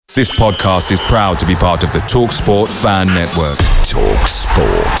This podcast is proud to be part of the TalkSport Fan Network.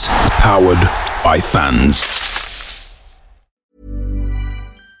 TalkSport. Powered by fans.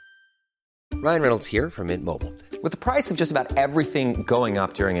 Ryan Reynolds here from Mint Mobile. With the price of just about everything going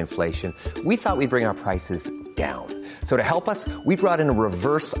up during inflation, we thought we'd bring our prices down. So to help us, we brought in a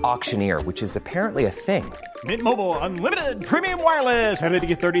reverse auctioneer, which is apparently a thing. Mint Mobile Unlimited Premium Wireless. How to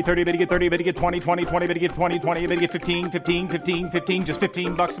get 30, 30, bit to get 30, bit to get 20, 20, 20, bit to get 20, 20, bit to get 15, 15, 15, 15, just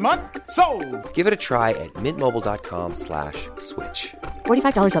 $15 a month? Sold! Give it a try at mintmobile.com/switch.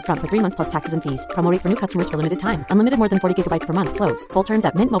 $45 up front for 3 months plus taxes and fees. Promo rate for new customers for limited time. Unlimited more than 40 gigabytes per month. Slows full terms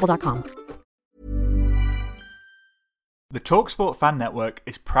at mintmobile.com. The TalkSport Fan Network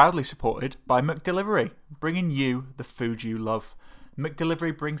is proudly supported by McDelivery, bringing you the food you love.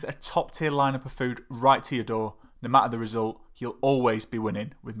 McDelivery brings a top-tier lineup of food right to your door. No matter the result, you'll always be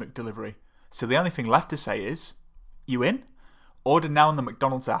winning with McDelivery. So the only thing left to say is, you in? Order now on the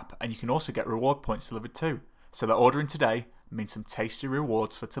McDonald's app, and you can also get reward points delivered too. So that ordering today means some tasty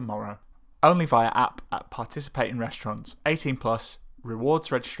rewards for tomorrow. Only via app at participating restaurants. 18 plus.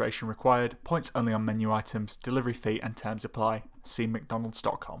 Rewards registration required. Points only on menu items. Delivery fee and terms apply. See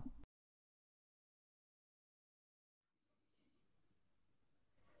mcdonalds.com.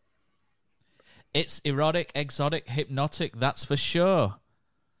 It's erotic, exotic, hypnotic, that's for sure.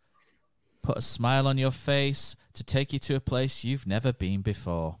 Put a smile on your face to take you to a place you've never been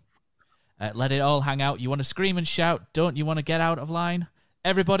before. Let it all hang out. You want to scream and shout? Don't you want to get out of line?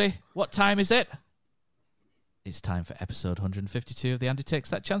 Everybody, what time is it? It's time for episode 152 of the Andy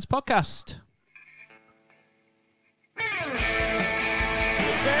Takes That Chance podcast.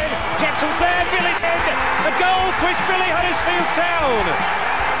 Jepson's there, Billy in. A goal, Chris Billy, Huddersfield Town.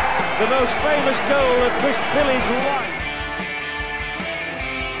 The most famous goal of Chris Billy's life.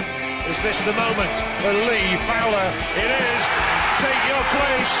 Is this the moment for Lee Fowler? It is. Take your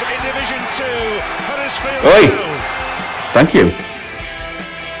place in Division 2, Huddersfield Town. Thank you.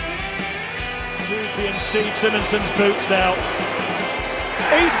 And Steve Simonson's boots now.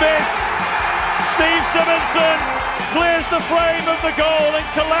 He's missed. Steve Simonson clears the frame of the goal and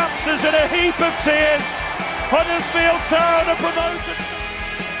collapses in a heap of tears. Huddersfield Town are promoted.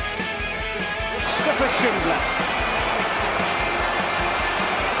 Mustafa Schindler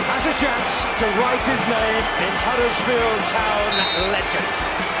has a chance to write his name in Huddersfield Town legend.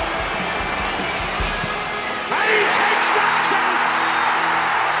 And he takes that chance.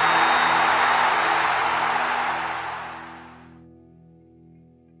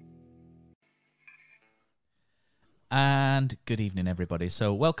 And good evening, everybody.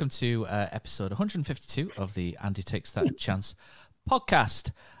 So welcome to episode 152 of the Andy Takes That Chance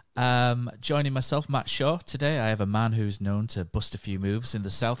podcast. Joining myself, Matt Shaw. Today I have a man who's known to bust a few moves in the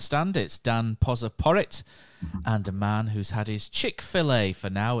South Stand. It's Dan Pozza-Porritt. And a man who's had his Chick-fil-A for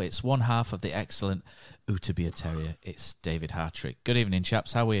now. It's one half of the excellent Ootabia Terrier. It's David Hartrick. Good evening,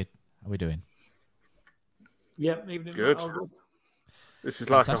 chaps. How are we doing? Yep, evening. Good. This is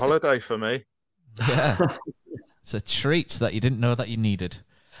like a holiday for me. Yeah. It's a treat that you didn't know that you needed.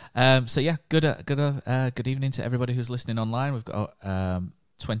 So yeah, good evening to everybody who's listening online. We've got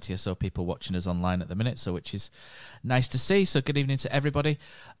 20 or so people watching us online at the minute, so which is nice to see. So good evening to everybody.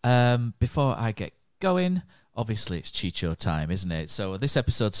 Before I get going, obviously it's Chicho time, isn't it? So this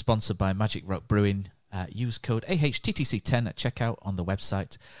episode's sponsored by Magic Rock Brewing. Use code AHTTC10 at checkout on the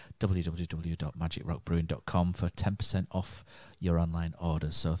website www.magicrockbrewing.com for 10% off your online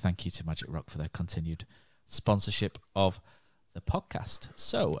orders. So thank you to Magic Rock for their continued sponsorship of the podcast.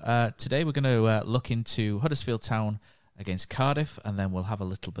 So today we're going to look into Huddersfield Town against Cardiff, and then we'll have a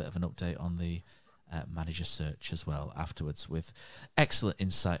little bit of an update on the manager search as well afterwards, with excellent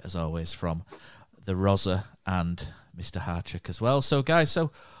insight as always from the Rosa and Mr. Hartrick as well. So guys,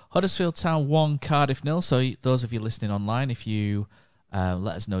 Huddersfield Town 1, Cardiff 0. So those of you listening online, if you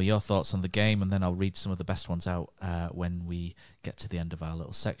let us know your thoughts on the game, and then I'll read some of the best ones out when we get to the end of our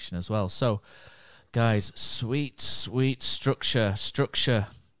little section as well. So guys, sweet structure.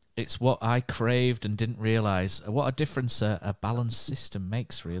 It's what I craved and didn't realise. What a difference a balanced system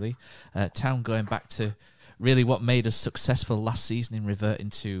makes, really. Town going back to really what made us successful last season in reverting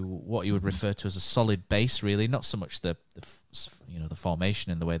to what you would refer to as a solid base, really. Not so much the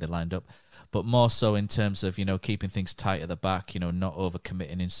formation and the way they lined up, but more so in terms of, keeping things tight at the back, not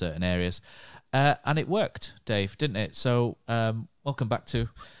overcommitting in certain areas. And it worked, Dave, didn't it? So welcome back to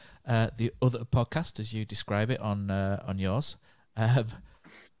the other podcast, as you describe it on yours.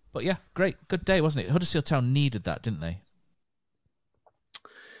 But yeah, great. Good day, wasn't it? Huddersfield Town needed that, didn't they?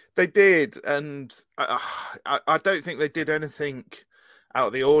 They did, and I don't think they did anything out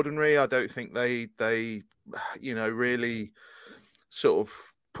of the ordinary. I don't think they really sort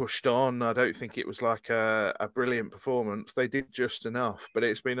of pushed on. I don't think it was like a brilliant performance. They did just enough, but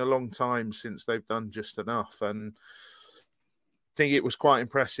it's been a long time since they've done just enough. And I think it was quite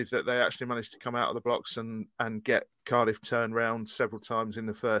impressive that they actually managed to come out of the blocks and get Cardiff turned round several times in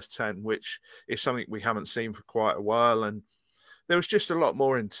the first 10, which is something we haven't seen for quite a while. And there was just a lot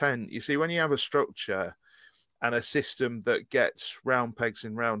more intent. You see, when you have a structure and a system that gets round pegs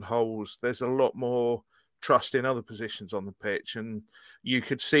in round holes, there's a lot more trust in other positions on the pitch. And you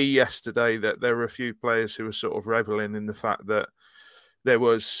could see yesterday that there were a few players who were sort of reveling in the fact that they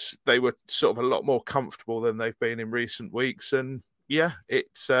were sort of a lot more comfortable than they've been in recent weeks. And yeah, it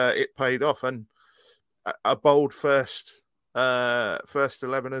paid off. And a bold first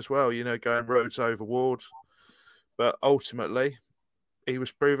 11 as well, you know, going Rhodes over Ward. But ultimately, he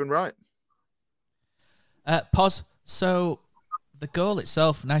was proven right. Pause. So the goal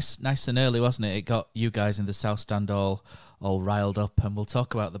itself, nice and early, wasn't it? It got you guys in the South Stand all riled up, and we'll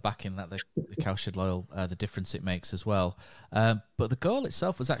talk about the backing that the Cowshed Loyal, the difference it makes as well. But the goal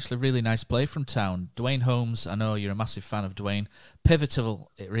itself was actually a really nice play from Town. Dwayne Holmes, I know you're a massive fan of Dwayne,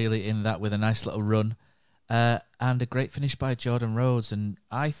 pivotal really in that with a nice little run. And a great finish by Jordan Rhodes. And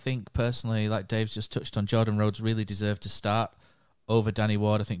I think personally, like Dave's just touched on, Jordan Rhodes really deserved to start over Danny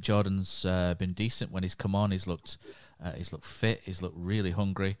Ward. I think Jordan's been decent when he's come on. He's looked fit. He's looked really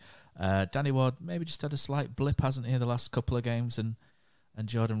hungry. Danny Ward maybe just had a slight blip, hasn't he, the last couple of games, and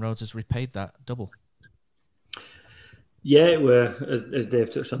Jordan Rhodes has repaid that double. Yeah, it were, as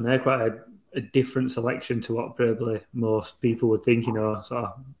Dave touched on there, quite a different selection to what probably most people would think. You know, sort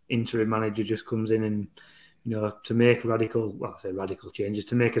of interim manager just comes in and, you know, to make radical changes,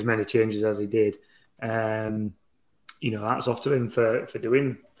 to make as many changes as he did. You know, hats off to him for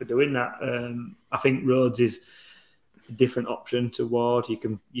doing that. I think Rhodes is a different option to Ward. You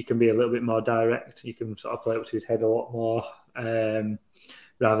can be a little bit more direct. You can sort of play up to his head a lot more.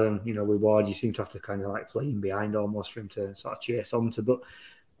 Rather than, you know, with Ward, you seem to have to kind of like play in behind almost for him to sort of chase onto. But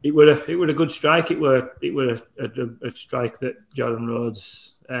it were a good strike. It were a strike that Jordan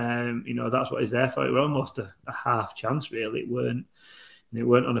Rhodes, you know, that's what he's there for. It were almost a half chance really. It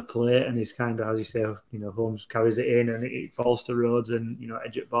weren't on a plate, and he's kind of, as you say, you know, Holmes carries it in and it falls to Rhodes and, you know,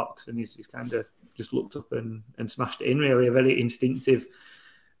 edge at box, and he's kind of just looked up and smashed it in. Really, a very instinctive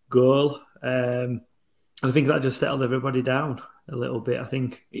goal. I think that just settled everybody down a little bit. I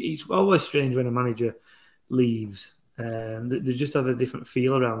think it's always strange when a manager leaves. They just have a different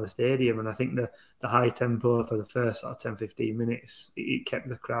feel around the stadium, and I think the high tempo for the first sort of 10-15 minutes, it kept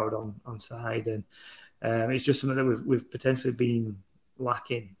the crowd on side, and it's just something that we've potentially been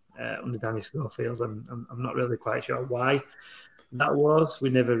lacking under Danny Schofield. I'm not really quite sure why that was. We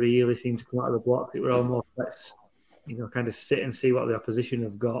never really seemed to come out of the block. It were almost, let's, you know, kind of sit and see what the opposition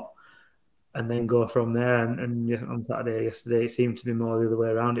have got and then go from there. And on Saturday, yesterday, it seemed to be more the other way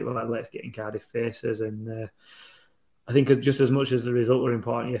around. It was like, let's get in Cardiff faces. And I think just as much as the result were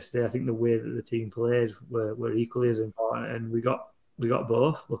important yesterday, I think the way that the team played were equally as important. And we got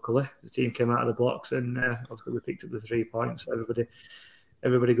both, luckily. The team came out of the blocks, and obviously we picked up the 3 points. So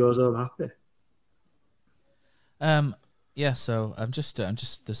everybody goes home happy. Yeah, so I'm just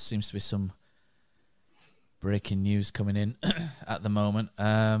there seems to be some breaking news coming in at the moment.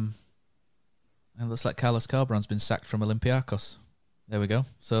 And it looks like Carlos Carbon's been sacked from Olympiacos. There we go.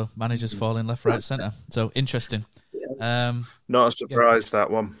 So managers falling left, right, centre. So interesting. Not a surprise,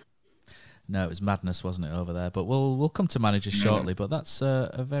 that one. No, it was madness, wasn't it, over there? But we'll come to managers shortly. But that's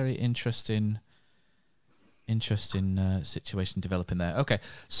a very interesting situation developing there. Okay,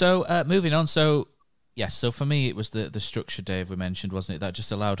 so moving on. So yes, so for me it was the structure, Dave, we mentioned, wasn't it? That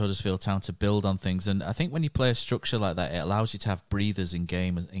just allowed Huddersfield Town to build on things. And I think when you play a structure like that, it allows you to have breathers in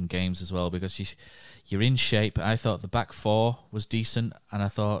games as well, because you're in shape. I thought the back four was decent, and I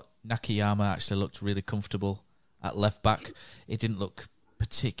thought Nakayama actually looked really comfortable at left back. It didn't look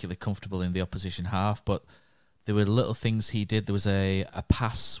particularly comfortable in the opposition half, but there were little things he did. There was a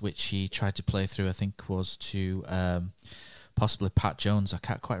pass which he tried to play through, I think was to possibly Pat Jones. I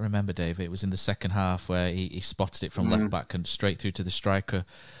can't quite remember, Dave. It was in the second half where he spotted it from left back and straight through to the striker.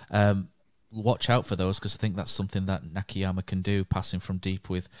 Watch out for those, because I think that's something that Nakayama can do, passing from deep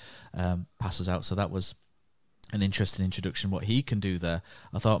with passes out. So that was an interesting introduction, what he can do there.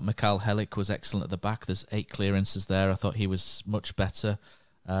 I thought Mikhail Helik was excellent at the back. There's 8 clearances there. I thought he was much better.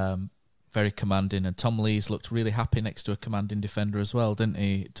 Very commanding, and Tom Lees looked really happy next to a commanding defender as well, didn't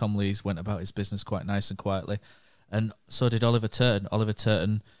he? Tom Lees went about his business quite nice and quietly, and so did Oliver Turton. Oliver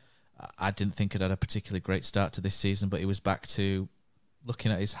Turton, I didn't think had a particularly great start to this season, but he was back to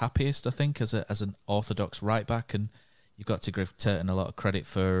looking at his happiest, I think, as an orthodox right back, and you've got to give Turton a lot of credit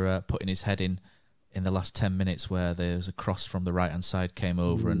for putting his head in in the last 10 minutes where there was a cross from the right-hand side came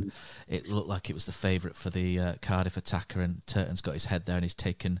over and it looked like it was the favourite for the Cardiff attacker, and Turton's got his head there and he's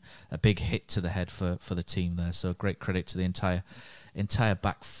taken a big hit to the head for the team there. So great credit to the entire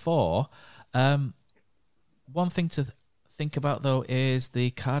back four. One thing to think about, though, is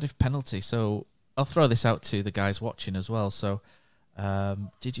the Cardiff penalty. So I'll throw this out to the guys watching as well. So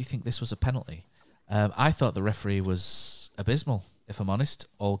did you think this was a penalty? I thought the referee was abysmal, if I'm honest,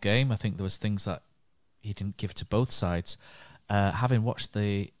 all game. I think there was things that he didn't give to both sides. Having watched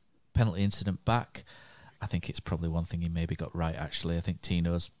the penalty incident back, I think it's probably one thing he maybe got right, actually. I think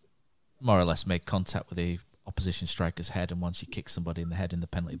Tino's more or less made contact with the opposition striker's head, and once you kick somebody in the head in the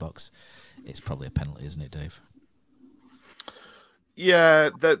penalty box, it's probably a penalty, isn't it, Dave? Yeah,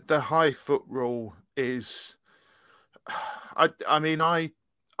 the high foot rule is... I mean, I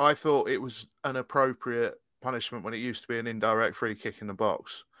thought it was an appropriate punishment when it used to be an indirect free kick in the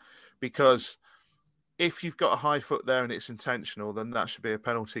box, because if you've got a high foot there and it's intentional, then that should be a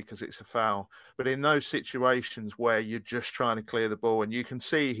penalty because it's a foul. But in those situations where you're just trying to clear the ball and you can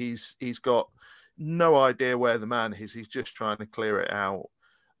see he's got no idea where the man is, he's just trying to clear it out,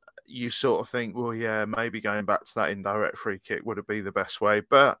 you sort of think, well, yeah, maybe going back to that indirect free kick would have been the best way.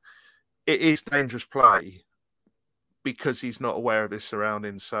 But it is dangerous play because he's not aware of his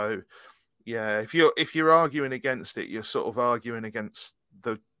surroundings. So, yeah, if you're arguing against it, you're sort of arguing against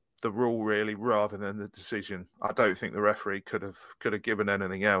the rule, really, rather than the decision. I don't think the referee could have given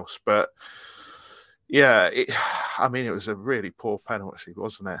anything else. But yeah, it was a really poor penalty,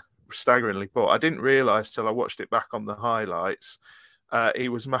 wasn't it? Staggeringly poor. I didn't realise till I watched it back on the highlights. He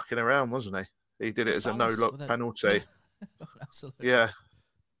was mucking around, wasn't he? He did it as a no-look penalty. Absolutely. Yeah.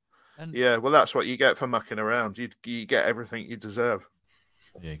 And yeah, well, that's what you get for mucking around. You get everything you deserve.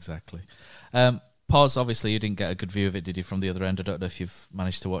 Yeah, exactly. Pause, obviously, you didn't get a good view of it, did you, from the other end? I don't know if you've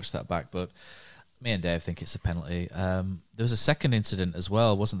managed to watch that back, but me and Dave think it's a penalty. There was a second incident as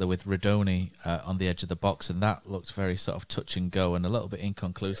well, wasn't there, with Radoni on the edge of the box, and that looked very sort of touch and go and a little bit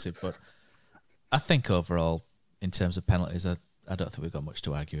inconclusive. But I think overall, in terms of penalties, I don't think we've got much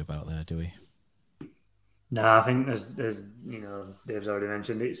to argue about there, do we? No, I think there's Dave's already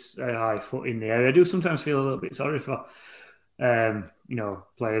mentioned it's a high foot in the area. I do sometimes feel a little bit sorry for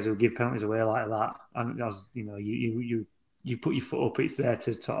players who give penalties away like that, and as you put your foot up, it's there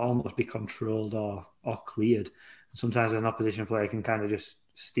to almost be controlled or cleared. And sometimes an opposition player can kind of just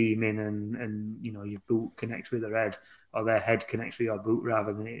steam in and your boot connects with their head, or their head connects with your boot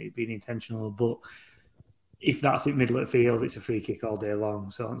rather than it being intentional. But if that's in middle of the field, it's a free kick all day long.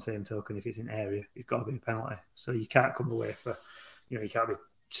 So on the same token, if it's in area, it's got to be a penalty. So you can't come away you can't be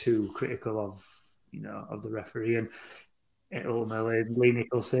too critical of the referee. And ultimately, Lee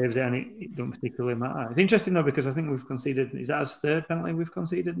Nicholls saves it, and it don't particularly matter. It's interesting though, because I think we've conceded. Is that his third penalty we've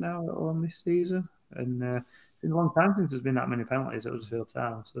conceded now on this season? And it's been a long time since there's been that many penalties at Huddersfield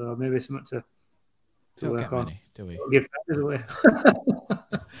Town. So maybe something to work on. Many, do we? Give penalties away.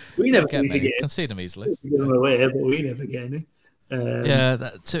 We never get many. Concede them easily. Give them away, but we never get any.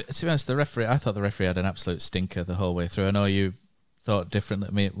 To be honest, I thought the referee had an absolute stinker the whole way through. I know you thought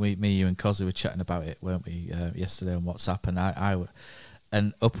differently. You and Cozzy were chatting about it, weren't we, yesterday on WhatsApp?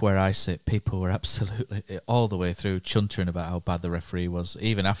 And up where I sit, people were absolutely all the way through chuntering about how bad the referee was.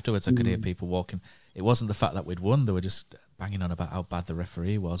 Even afterwards, I could hear people walking. It wasn't the fact that we'd won; they were just banging on about how bad the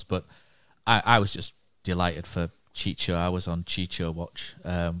referee was. But I was just delighted for Chicho. I was on Chicho watch,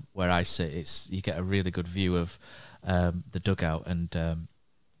 where I sit. You get a really good view of the dugout, and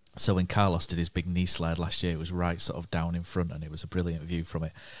so when Carlos did his big knee slide last year, it was right sort of down in front, and it was a brilliant view from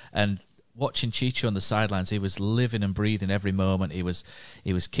it. And watching Chicho on the sidelines, he was living and breathing every moment. He was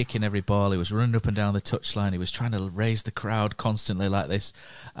kicking every ball. He was running up and down the touchline. He was trying to raise the crowd constantly like this,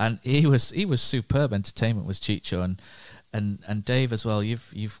 and he was superb entertainment with Chicho. And Dave as well.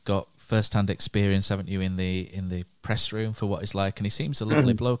 You've got first-hand experience, haven't you, in the press room for what he's like, and he seems a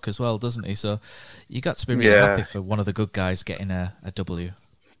lovely bloke as well, doesn't he? So you got to be really happy for one of the good guys getting a W.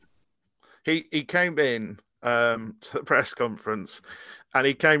 He came in to the press conference, and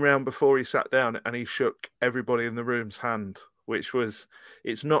he came round before he sat down, and he shook everybody in the room's hand,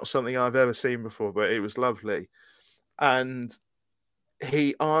 it's not something I've ever seen before, but it was lovely. And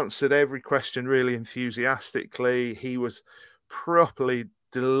he answered every question really enthusiastically. He was properly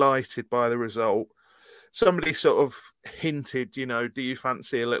delighted by the result. Somebody sort of hinted, do you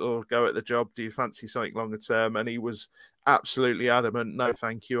fancy a little go at the job? Do you fancy something longer term? And he was absolutely adamant, no,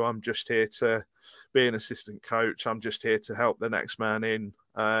 thank you. I'm just here to be an assistant coach. I'm just here to help the next man in.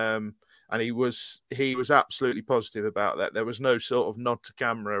 And he was absolutely positive about that. There was no sort of nod to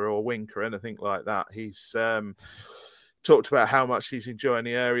camera or wink or anything like that. He's talked about how much he's enjoying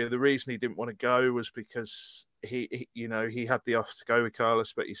the area. The reason he didn't want to go was because he had the offer to go with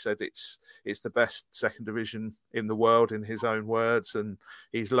Carlos, but he said it's the best second division in the world, in his own words, and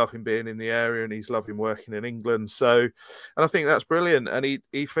he's loving being in the area and he's loving working in England. So, and I think that's brilliant. And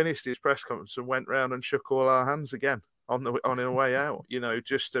he finished his press conference and went round and shook all our hands again on the way out.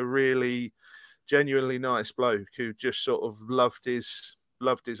 Just a really genuinely nice bloke who just sort of loved his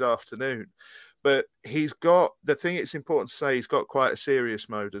afternoon. But he's got, the thing it's important to say, he's got quite a serious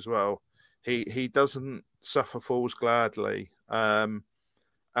mode as well. He doesn't suffer fools gladly. And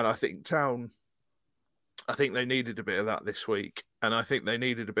I think Town, they needed a bit of that this week. And I think they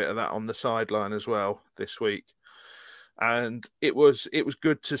needed a bit of that on the sideline as well this week. And it was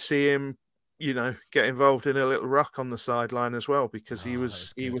good to see him, get involved in a little ruck on the sideline as well, because he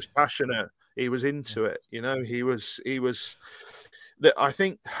was passionate. He was into it. He was I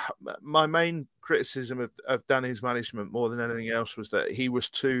think my main criticism of Danny's management more than anything else was that he was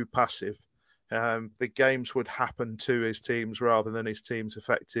too passive. The games would happen to his teams rather than his teams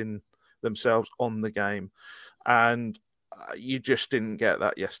affecting themselves on the game. And you just didn't get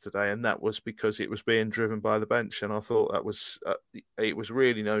that yesterday. And that was because it was being driven by the bench. And I thought that was, it was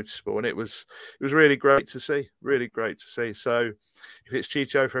really noticeable. And it was really great to see, So if it's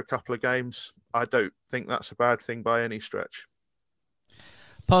Chicho for a couple of games, I don't think that's a bad thing by any stretch.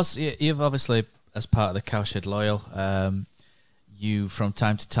 Pos, you've obviously, as part of the Cowshed Loyal, you from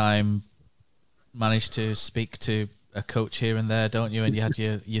time to time managed to speak to a coach here and there, don't you? And you had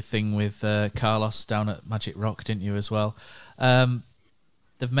your thing with Carlos down at Magic Rock, didn't you, as well?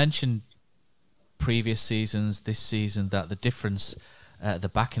 They've mentioned previous seasons, this season, that the difference the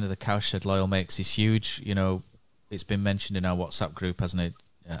backing of the Cowshed Loyal makes is huge. It's been mentioned in our WhatsApp group, hasn't it?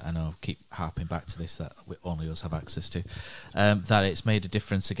 I know I keep harping back to this, that only us have access to, that it's made a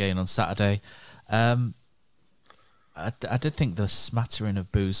difference again on Saturday. I did think the smattering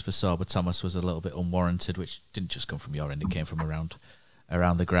of boos for Sorba Thomas was a little bit unwarranted, which didn't just come from your end, it came from around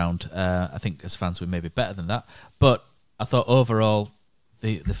the ground. I think as fans we're maybe better than that, but I thought overall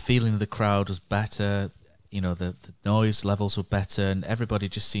the feeling of the crowd was better. The noise levels were better, and everybody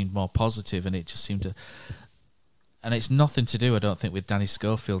just seemed more positive, and it just seemed to. And it's nothing to do, I don't think, with Danny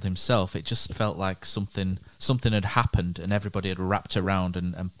Schofield himself. It just felt like something had happened, and everybody had wrapped around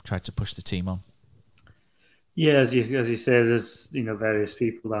and tried to push the team on. Yeah, as you say, there's various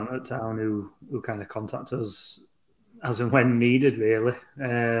people down at Town who kind of contact us as and when needed, really,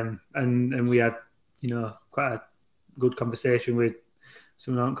 and we had quite a good conversation with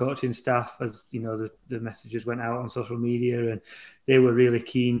some non-coaching staff as the messages went out on social media, and they were really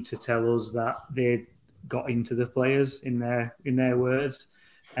keen to tell us that they'd got into the players in their words,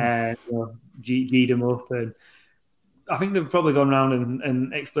 and G'd them up, and I think they've probably gone around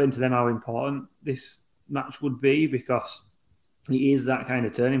and explained to them how important this match would be, because it is that kind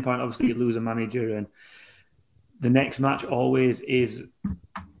of turning point. Obviously, you lose a manager, and the next match always is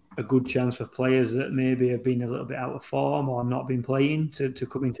a good chance for players that maybe have been a little bit out of form or not been playing to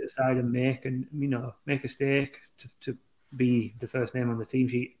come into the side and make a stake to be the first name on the team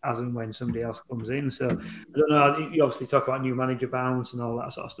sheet as and when somebody else comes in. So I don't know, you obviously talk about new manager bounce and all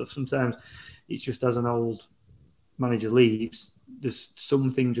that sort of stuff. Sometimes it's just as an old manager leaves, there's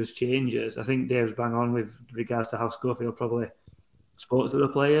something just changes. I think Dave's bang on with regards to how Schofield probably spoke to the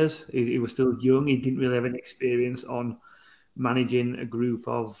players. He was still young. He didn't really have any experience on managing a group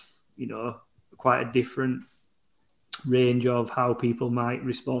of, quite a different range of how people might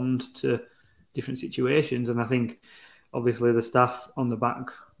respond to different situations. And I think obviously the staff on the back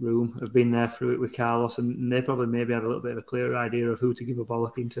room have been there through it with Carlos, and they probably maybe had a little bit of a clearer idea of who to give a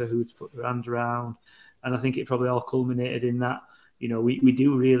bollocking to, who to put their hands around. And I think it probably all culminated in that, we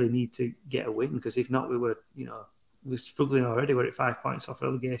do really need to get a win, because if not, we're struggling already. We're at 5 points off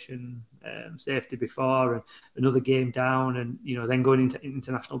relegation safety before, and another game down, and then going into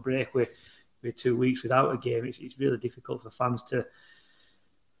international break with 2 weeks without a game. It's really difficult for fans to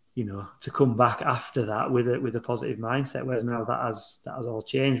come back after that with a positive mindset. Whereas now that has all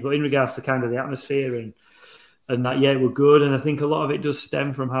changed. But in regards to kind of the atmosphere and that, yeah, we're good. And I think a lot of it does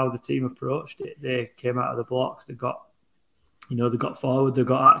stem from how the team approached it. They came out of the blocks. They got forward. They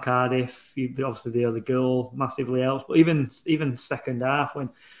got at Cardiff. Obviously, the other goal massively helps. But even second half, when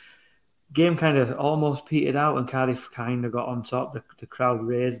game kind of almost petered out and Cardiff kind of got on top, the crowd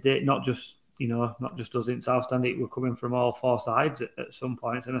raised it. Not just us in South Stand. It were coming from all four sides at some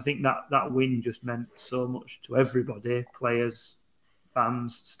points. And I think that win just meant so much to everybody, players,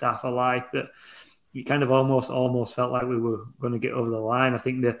 fans, staff alike, that you kind of almost felt like we were going to get over the line. I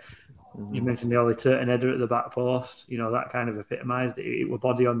think you mentioned the Ollie Turton header at the back post. That kind of epitomised it. It was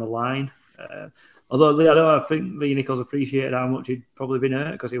body on the line. Although I think Lee Nichols appreciated how much he'd probably been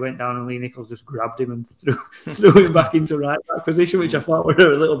hurt, because he went down and Lee Nichols just grabbed him and threw him back into right back position, which I thought were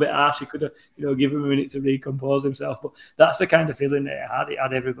a little bit harsh. He could have, given him a minute to recompose himself. But that's the kind of feeling that it had. It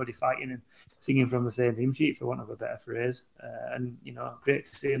had everybody fighting and singing from the same hymn sheet, for want of a better phrase. And great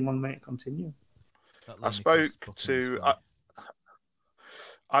to see him, long may it continue.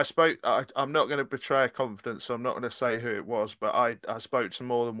 I'm not going to betray confidence, so I'm not going to say who it was, but I spoke to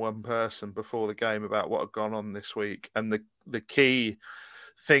more than one person before the game about what had gone on this week. And the key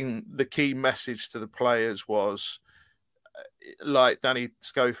message to the players was, like, Danny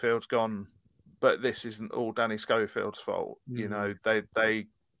Schofield's gone, but this isn't all Danny Schofield's fault. They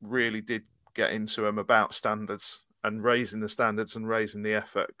really did get into him about standards and raising the standards and raising the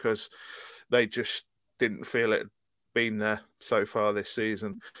effort, because they just didn't feel it been there so far this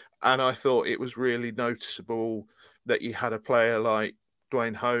season. And I thought it was really noticeable that you had a player like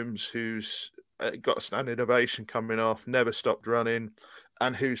Dwayne Holmes, who's got a standing ovation coming off, never stopped running,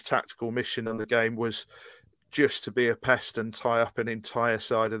 and whose tactical mission in the game was just to be a pest and tie up an entire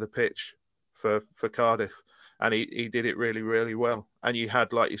side of the pitch for Cardiff. And he did it really, really well. And you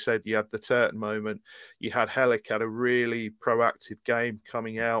had, like you said, you had the Turton moment. You had Helik had a really proactive game,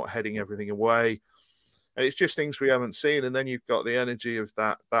 coming out, heading everything away. And it's just things we haven't seen. And then you've got the energy of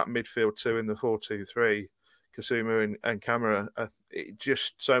that midfield two in the 4-2-3, Kasuma and Kamara.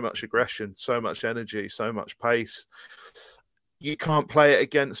 Just so much aggression, so much energy, so much pace. You can't play it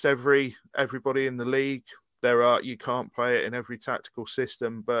against everybody in the league. You can't play it in every tactical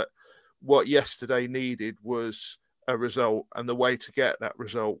system. But what yesterday needed was a result. And the way to get that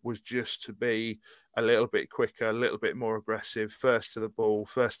result was just to be a little bit quicker, a little bit more aggressive, first to the ball,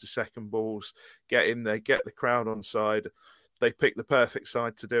 first to second balls, get in there, get the crowd on side. They picked the perfect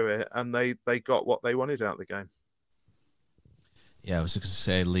side to do it, and they got what they wanted out of the game. Yeah, I was going to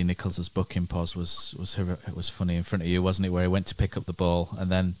say Lee Nichols' booking pause was funny in front of you, wasn't it? Where he went to pick up the ball, and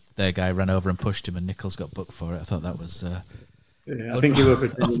then their guy ran over and pushed him, and Nichols got booked for it. I thought that was... I think you were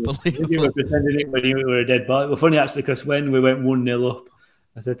pretending it when you were a dead ball. It was funny, actually, because when we went 1-0 up,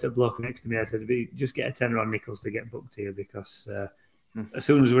 I said to the bloke next to me, I said, just get a tenner on Nichols to get booked here, because as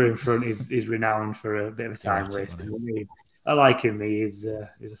soon as we're in front, he's renowned for a bit of a time wasting. I like him. He's a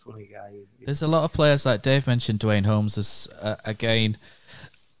funny guy. There's a lot of players, like Dave mentioned, Dwayne Holmes. There's, again,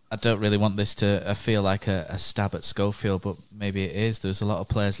 I don't really want this to feel like a stab at Schofield, but maybe it is. There's a lot of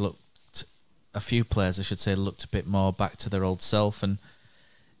players a few players, I should say, looked a bit more back to their old self, and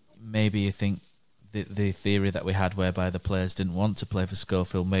maybe you think the theory that we had whereby the players didn't want to play for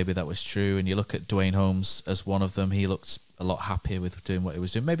Schofield, maybe that was true. And you look at Dwayne Holmes as one of them, he looked a lot happier with doing what he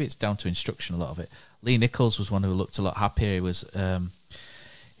was doing. Maybe it's down to instruction, a lot of it. Lee Nichols was one who looked a lot happier. He was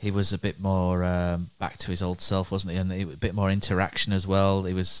a bit more back to his old self, wasn't he? And a bit more interaction as well.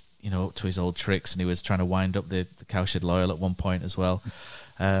 He was, up to his old tricks, and he was trying to wind up the Cowshed Loyal at one point as well.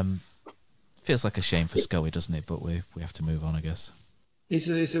 Feels like a shame for Scully, doesn't it? But we have to move on, I guess.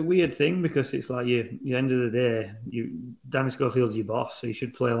 It's a weird thing, because it's like you end of the day, Danny Schofield's your boss, so you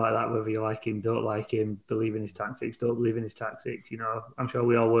should play like that whether you like him, don't like him, believe in his tactics, don't believe in his tactics. I'm sure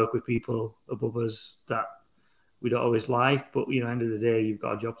we all work with people above us that we don't always like, but end of the day, you've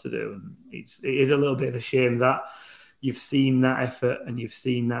got a job to do, and it is a little bit of a shame that you've seen that effort and you've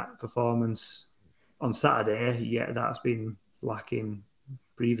seen that performance on Saturday, yet that's been lacking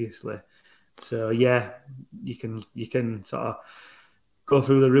previously. So yeah, you can sort of go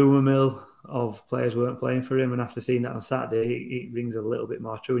through the rumour mill of players weren't playing for him, and after seeing that on Saturday, it rings a little bit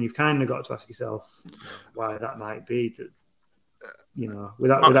more true. And you've kind of got to ask yourself why that might be.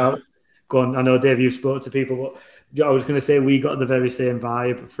 Without going, I know Dave, you spoke to people, but I was going to say we got the very same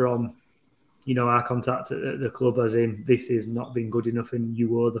vibe from our contact at the club, as in this has not been good enough, and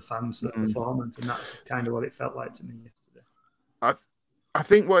you owe the fans that performance, and that's kind of what it felt like to me yesterday. I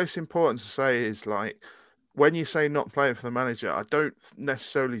think what it's important to say is, like, when you say not playing for the manager, I don't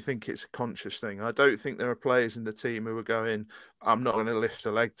necessarily think it's a conscious thing. I don't think there are players in the team who are going, I'm not going to lift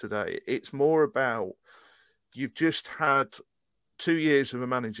a leg today. It's more about, you've just had 2 years of a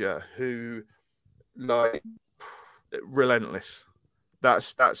manager who, like, relentless.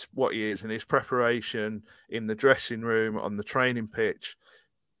 That's what he is. And his preparation in the dressing room, on the training pitch,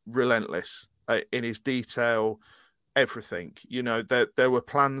 relentless in his detail. Everything, there were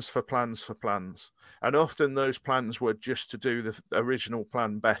plans for plans for plans, and often those plans were just to do the original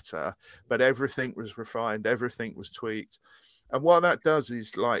plan better, but everything was refined, everything was tweaked. And what that does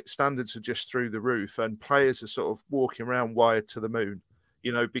is, like, standards are just through the roof, and players are sort of walking around wired to the moon,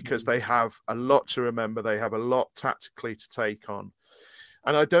 because they have a lot to remember, they have a lot tactically to take on.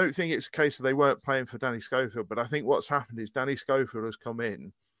 And I don't think it's a case of they weren't playing for Danny Schofield, but I think what's happened is Danny Schofield has come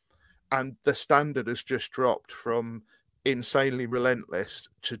in and the standard has just dropped from insanely relentless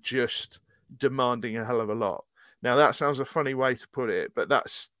to just demanding a hell of a lot. Now, that sounds a funny way to put it, but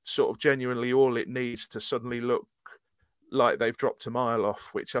that's sort of genuinely all it needs to suddenly look like they've dropped a mile off,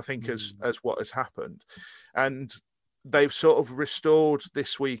 which I think is what has happened. And they've sort of restored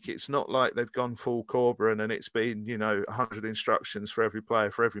this week. It's not like they've gone full Corberan and it's been, 100 instructions for every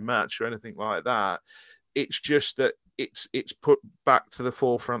player for every match or anything like that. It's just that it's put back to the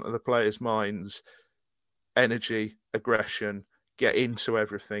forefront of the players' minds, energy, aggression, get into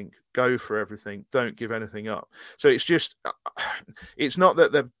everything, go for everything, don't give anything up. So it's not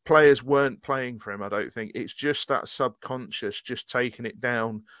that the players weren't playing for him, I don't think. It's just that subconscious, just taking it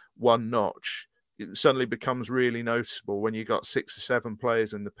down one notch. It suddenly becomes really noticeable when you got 6 or 7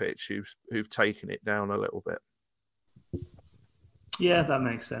 players in the pitch who've taken it down a little bit. Yeah, that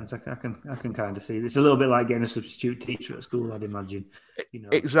makes sense. I can kind of see it. It's a little bit like getting a substitute teacher at school, I'd imagine.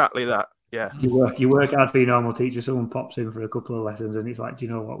 Exactly that. Yeah. You work hard to be a normal teacher. Someone pops in for a couple of lessons, and it's like, do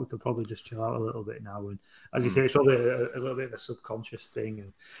you know what? We could probably just chill out a little bit now. And as you say, it's probably a little bit of a subconscious thing.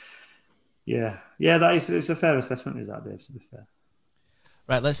 And it's a fair assessment, is that, Dave? To be fair.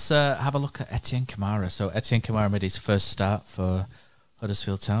 Right, let's have a look at Etienne Kamara. So Etienne Kamara made his first start for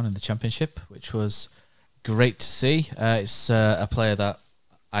Huddersfield Town in the Championship, which was great to see. It's a player that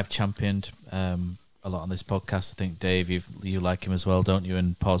I've championed a lot on this podcast. I think, Dave, you like him as well, don't you?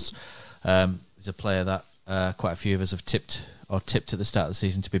 And Poz, he's a player that quite a few of us have tipped at the start of the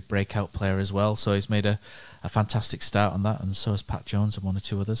season to be breakout player as well. So he's made a fantastic start on that, and so has Pat Jones and one or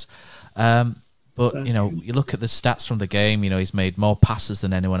two others. But, you look at the stats from the game, he's made more passes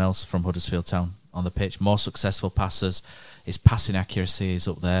than anyone else from Huddersfield Town on the pitch, more successful passes. His passing accuracy is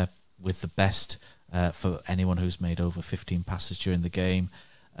up there with the best for anyone who's made over 15 passes during the game.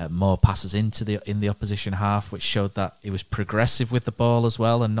 More passes in the opposition half, which showed that he was progressive with the ball as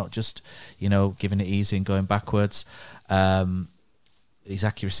well, and not just, giving it easy and going backwards. His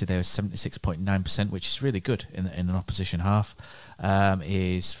accuracy there is 76.9%, which is really good in an opposition half.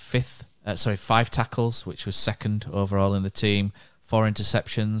 His 5 tackles, which was second overall in the team, 4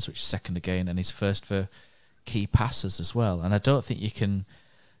 interceptions, which is second again, and his first for key passes as well. And I don't think you can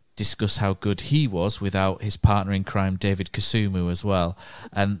discuss how good he was without his partner in crime, David Kasumu, as well.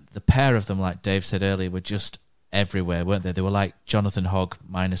 And the pair of them, like Dave said earlier, were just everywhere, weren't they? They were like Jonathan Hogg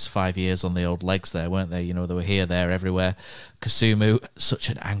minus 5 years on the old legs there, weren't they? They were here, there, everywhere. Kasumu, such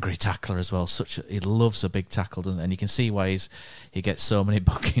an angry tackler as well. He loves a big tackle, doesn't he? And you can see why he gets so many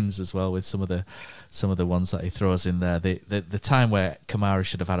bookings as well with some of the ones that he throws in there. The time where Kamara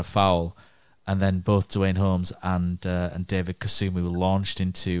should have had a foul, and then both Dwayne Holmes and David Kasumu launched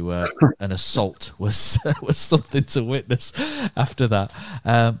into an assault was something to witness after that.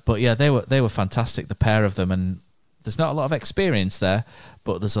 But yeah, they were fantastic, the pair of them, and there's not a lot of experience there,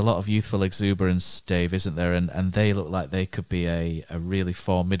 but there's a lot of youthful exuberance, Dave, isn't there? And they look like they could be a really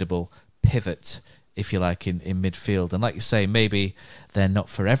formidable pivot, if you like, in midfield. And like you say, maybe they're not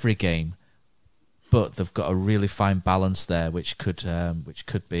for every game, but they've got a really fine balance there, which could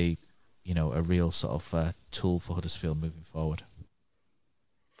be, a real sort of tool for Huddersfield moving forward.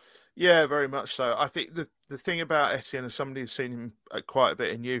 Yeah, very much so. I think the thing about Etienne, as somebody who's seen him quite a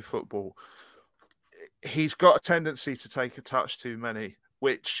bit in youth football, he's got a tendency to take a touch too many,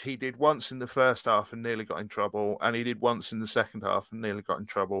 which he did once in the first half and nearly got in trouble, and he did once in the second half and nearly got in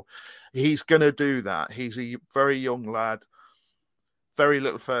trouble. He's going to do that. He's a very young lad, very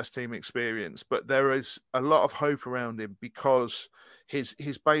little first team experience, but there is a lot of hope around him because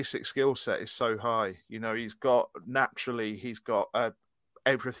his basic skill set is so high. He's got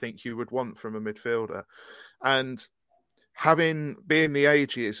everything you would want from a midfielder, and being the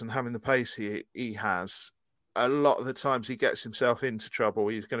age he is and having the pace he has, a lot of the times he gets himself into trouble.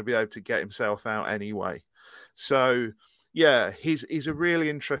 He's going to be able to get himself out anyway. So yeah, he's a really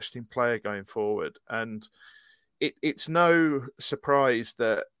interesting player going forward, and it's no surprise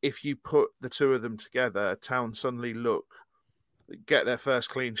that if you put the two of them together, Town suddenly get their first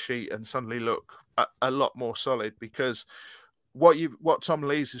clean sheet and suddenly look a lot more solid, because what Tom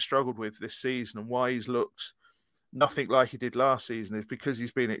Lees has struggled with this season and why he's looked nothing like he did last season is because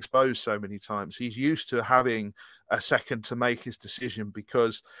he's been exposed so many times. He's used to having a second to make his decision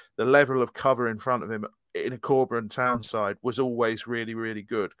because the level of cover in front of him in a Corberan Town side was always really, really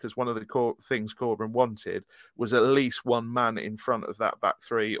good, because one of the things Corberan wanted was at least one man in front of that back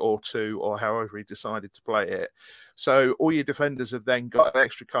three or two, or however he decided to play it. So all your defenders have then got an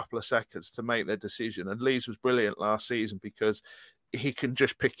extra couple of seconds to make their decision. And Lees was brilliant last season because he can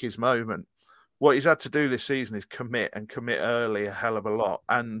just pick his moment. What he's had to do this season is commit early a hell of a lot.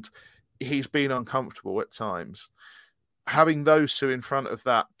 And he's been uncomfortable at times. having those two in front of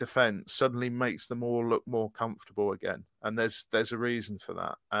that defence suddenly makes them all look more comfortable again. And there's a reason for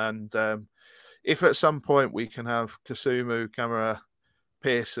that. And if at some point we can have Kasumu, Kamara,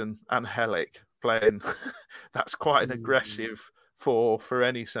 Pearson and Helik playing, that's quite an aggressive for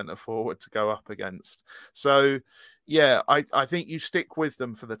any centre forward to go up against. So, yeah, I think you stick with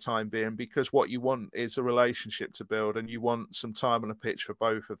them for the time being, because what you want is a relationship to build, and you want some time on a pitch for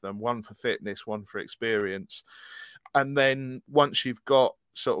both of them, one for fitness, one for experience. And then once you've got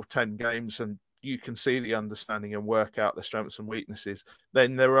sort of 10 games and you can see the understanding and work out the strengths and weaknesses,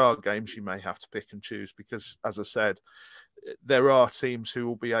 then there are games you may have to pick and choose, because, as I said, there are teams who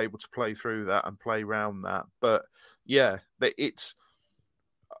will be able to play through that and play around that. But yeah,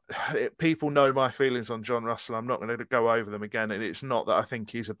 people know my feelings on John Russell. I'm not going to go over them again. And it's not that I think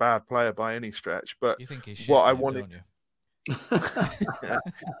he's a bad player by any stretch, but you think he's what shit, I wanted,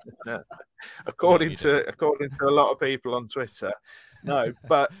 according to a lot of people on Twitter, no,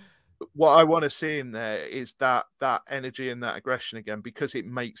 but what I want to see in there is that energy and that aggression again, because it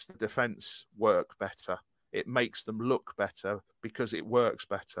makes the defense work better. It makes them look better because it works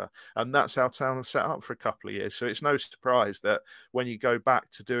better. And that's how Town have set up for a couple of years. So it's no surprise that when you go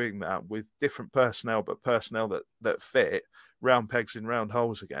back to doing that with different personnel, but personnel that fit, round pegs in round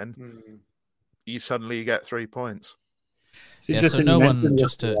holes again, you suddenly get 3 points. So no one,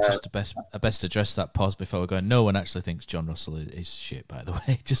 just to best address that pause before we're going, no one actually thinks John Russell is shit, by the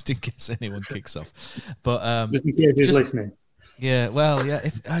way, just in case anyone kicks off. But just in case who's listening. Yeah, well, yeah.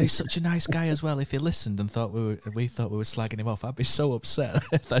 He's such a nice guy as well. If he listened and thought we thought we were slagging him off, I'd be so upset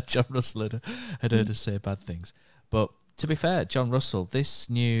that John Russell had heard us say bad things. But to be fair, John Russell, this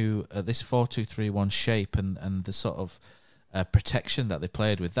new this 4-2-3-1 shape and the sort of protection that they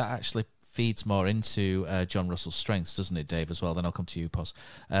played with, that actually feeds more into John Russell's strengths, doesn't it, Dave? As well. Then I'll come to you, Pos.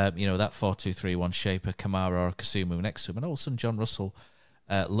 That 4-2-3-1 shape, a Kamara or Kasumu next to him, and all of a sudden John Russell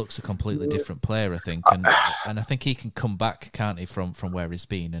looks a completely different player, I think, and I think he can come back, can't he, from where he's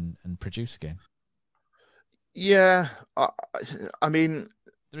been and produce again. Yeah, I mean,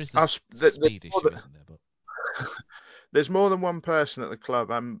 there is this speed issue, isn't there? But there's more than one person at the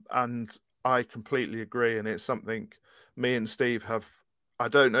club, and I completely agree, and it's something me and Steve have. I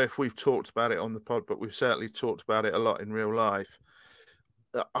don't know if we've talked about it on the pod, but we've certainly talked about it a lot in real life.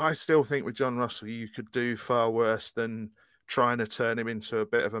 I still think with John Russell, you could do far worse than trying to turn him into a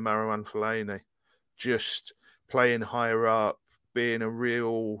bit of a Marouane Fellaini, just playing higher up, being a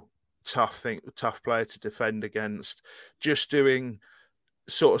real tough player to defend against, just doing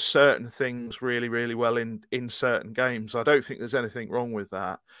sort of certain things really, really well in certain games. I don't think there's anything wrong with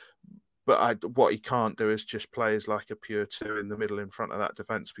that. But what he can't do is just play as like a pure two in the middle in front of that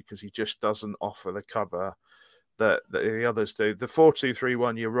defence, because he just doesn't offer the cover that the others do. The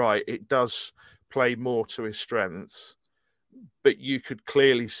 4-2-3-1, you're right, it does play more to his strengths. But you could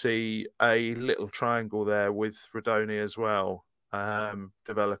clearly see a little triangle there with Radoni as well,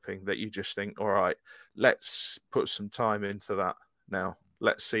 developing, that you just think, all right, let's put some time into that now.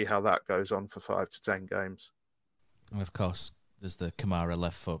 Let's see how that goes on for 5 to 10 games. And of course, there's the Kamara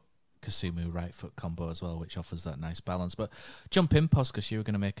left foot, Kasumu right foot combo as well, which offers that nice balance. But jump in, Pos, because you were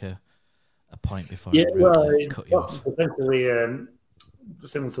going to make a point before I cut you off. Essentially,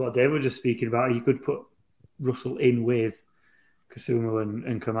 similar to what Dave was just speaking about, you could put Russell in with Kasumu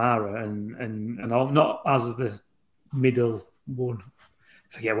and Kamara and all, not as the middle one.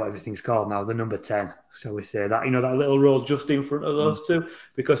 I forget what everything's called now, the number 10. So we say that, that little role just in front of those two,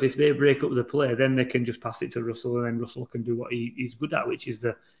 because if they break up the play, then they can just pass it to Russell, and then Russell can do what he's good at, which is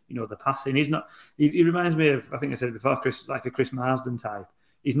the passing. He reminds me of, I think I said it before, like a Chris Marsden type.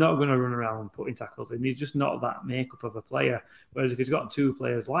 He's not going to run around putting tackles in. He's just not that makeup of a player. Whereas if he's got two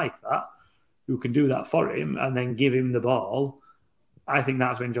players like that, who can do that for him and then give him the ball, I think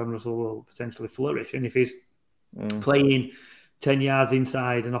that's when John Russell will potentially flourish. And if he's playing 10 yards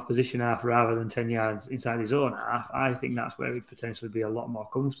inside an opposition half rather than 10 yards inside his own half, I think that's where he'd potentially be a lot more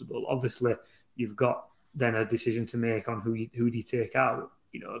comfortable. Obviously, you've got then a decision to make on who do you take out.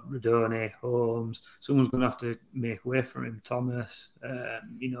 Radoni, Holmes, someone's going to have to make way for him, Thomas,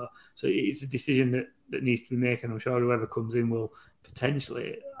 so it's a decision that needs to be made, and I'm sure whoever comes in will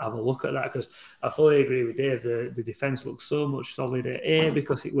potentially have a look at that, because I fully agree with Dave, the defence looks so much solider,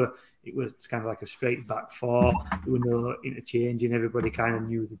 because it was kind of like a straight back four, there were no interchanging, everybody kind of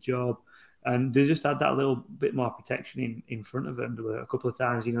knew the job, and they just had that little bit more protection in front of them. There were a couple of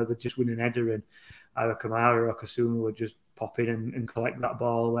times, they'd just win an header and either Kamara or Kasumu would just pop in and collect that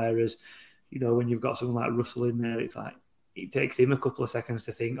ball, whereas, when you've got someone like Russell in there, it's like, it takes him a couple of seconds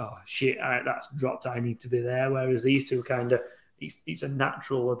to think, oh, shit, that's dropped, I need to be there, whereas these two kind of, it's a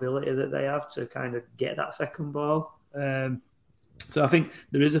natural ability that they have to kind of get that second ball. So I think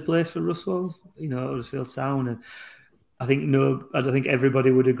there is a place for Russell, Huddersfield Town, and I think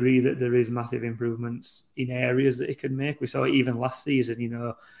everybody would agree that there is massive improvements in areas that he can make. We saw it even last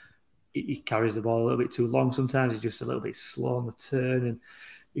season. He carries the ball a little bit too long. Sometimes he's just a little bit slow on the turn, and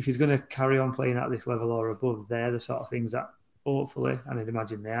if he's going to carry on playing at this level or above, they're the sort of things that hopefully, and I'd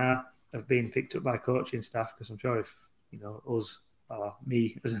imagine they are, have been picked up by coaching staff. Because I'm sure if us or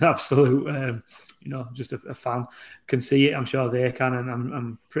me as an absolute, just a fan can see it, I'm sure they can, and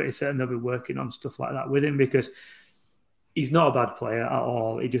I'm pretty certain they'll be working on stuff like that with him, because he's not a bad player at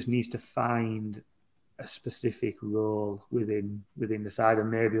all. He just needs to find a specific role within the side,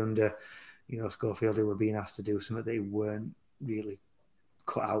 and maybe under Schofield, he were being asked to do something that he weren't really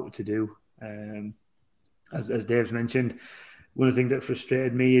cut out to do. As Dave's mentioned, one of the things that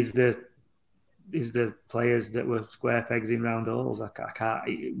frustrated me is the players that were square pegs in round holes. I can't.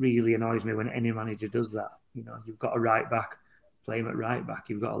 It really annoys me when any manager does that. You've got a right back, play him at right back.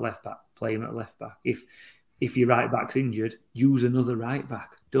 You've got a left back, play him at left back. If your right back's injured, use another right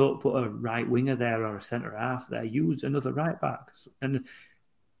back. Don't put a right winger there or a centre half there. Use another right back. And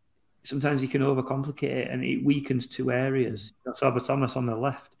sometimes you can overcomplicate it, and it weakens two areas. Sorba Thomas on the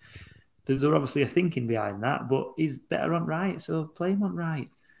left. There's obviously a thinking behind that, but he's better on right, so play him on right.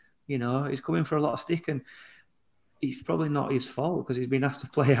 He's coming for a lot of stick, and it's probably not his fault because he's been asked to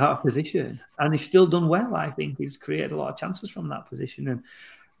play out of position, and he's still done well. I think he's created a lot of chances from that position, and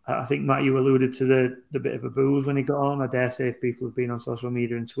I think, Matt, you alluded to the bit of a booze when he got on. I dare say if people have been on social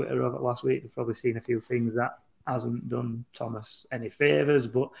media and Twitter over last week, they've probably seen a few things that hasn't done Thomas any favours.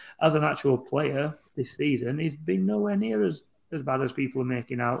 But as an actual player this season, he's been nowhere near as bad as people are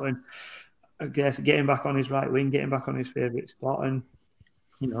making out. And I guess getting back on his right wing, getting back on his favourite spot, and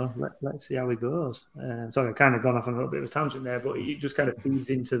let's see how he goes. Sorry, I've kind of gone off on a little bit of a tangent there, but it just kind of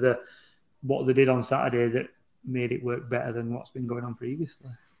feeds into what they did on Saturday that made it work better than what's been going on previously.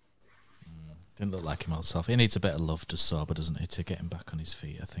 Didn't look like him himself. He needs a bit of love to Sorba, doesn't he, to get him back on his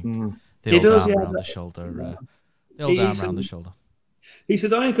feet, I think. The old arm around the shoulder. The old arm around the shoulder. He's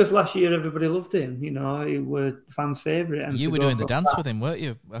annoying because last year everybody loved him. He were fans' favourite. And you were doing the dance with him, weren't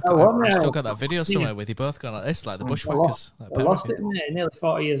you? I've still got that video somewhere with you both going like this, like the Bushwhackers. I lost it, mate. Nearly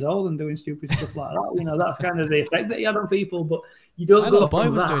 40 years old and doing stupid stuff like that. That's kind of the effect that he had on people. But you don't. My little boy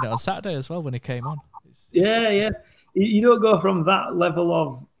was doing it on Saturday as well when he came on. Yeah. You don't go from that level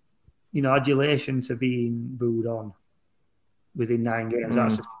of adulation to being booed on within 9 games.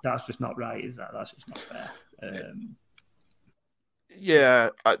 That's just not right, is that? That's just not fair.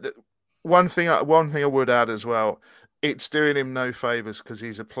 One thing I would add as well, it's doing him no favours because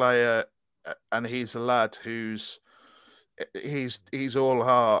he's a player and he's a lad who's all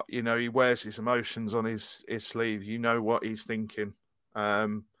heart. He wears his emotions on his sleeve. You know what he's thinking.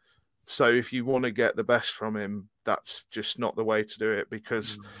 So if you want to get the best from him, that's just not the way to do it,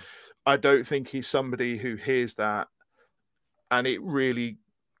 because I don't think he's somebody who hears that and it really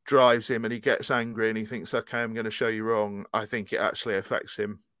drives him and he gets angry and he thinks, okay, I'm going to show you wrong. I think it actually affects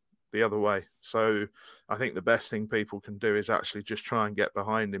him the other way. So I think the best thing people can do is actually just try and get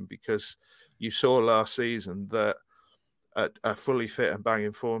behind him, because you saw last season that a fully fit and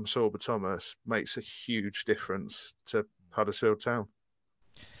banging form Sorba Thomas makes a huge difference to Huddersfield Town.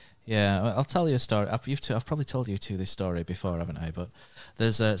 Yeah, I'll tell you a story. I've probably told you this story before, haven't I? But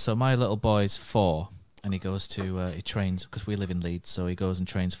there's so my little boy's 4, and he goes to he trains because we live in Leeds, so he goes and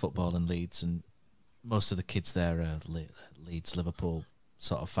trains football in Leeds, and most of the kids there are Leeds, Liverpool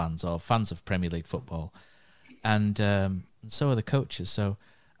sort of fans or fans of Premier League football, and so are the coaches. So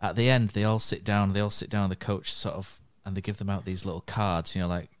at the end, they all sit down. The coach sort of, and they give them out these little cards,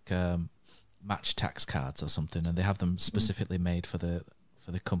 like match tax cards or something, and they have them specifically made for the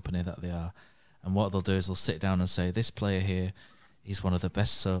company that they are. And what they'll do is they'll sit down and say, this player here, he's one of the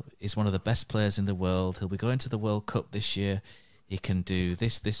best. So he's one of the best players in the world. He'll be going to the World Cup this year. He can do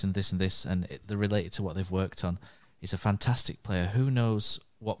this, this, and this, and this, and they're related to what they've worked on. He's a fantastic player. Who knows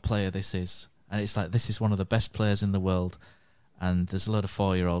what player this is? And it's like, this is one of the best players in the world. And there's a lot of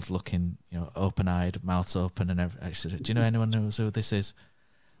 4-year-olds looking, open-eyed, mouths open, and actually, do you know anyone who knows who this is?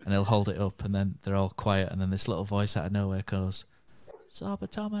 And they'll hold it up, and then they're all quiet, and then this little voice out of nowhere goes, Sorba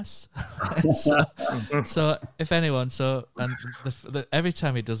Thomas. so if anyone, and every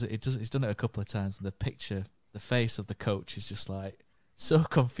time he does it, he's done it a couple of times, and the face of the coach is just like so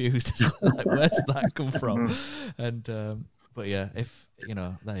confused. Like, where's that come from? And but yeah, if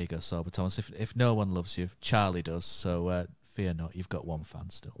there you go, Sorba Thomas. If no one loves you, Charlie does. So fear not, you've got one fan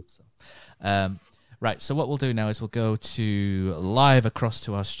still. So right. So what we'll do now is we'll go to live across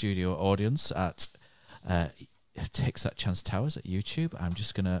to our studio audience at takes that chance towers at YouTube. I'm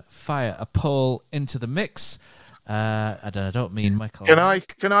just going to fire a poll into the mix. I don't mean Michael. Can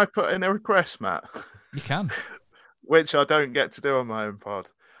I put in a request, Matt? You can. Which I don't get to do on my own pod.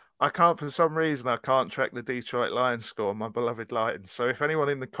 For some reason, I can't track the Detroit Lions score on my beloved Lions. So if anyone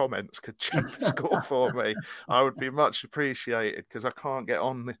in the comments could check the score for me, I would be much appreciated, because I can't get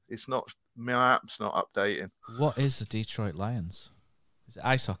on. My app's not updating. What is the Detroit Lions? Is it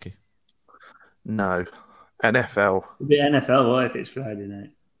ice hockey? No. NFL. It'd be NFL, what if it's Friday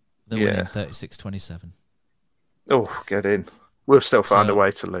night? They're winning 36-27. Oh, get in. We'll still find a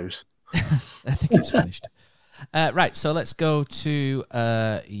way to lose. I think it's finished. Right, so let's go to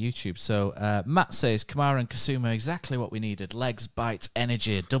YouTube. So Matt says, Kamara and Kasuma, exactly what we needed. Legs, bites,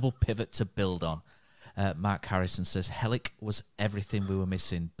 energy, a double pivot to build on. Mark Harrison says, Helik was everything we were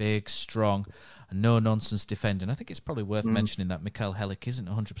missing. Big, strong, and no-nonsense defending. I think it's probably worth mentioning that Mikael Helik isn't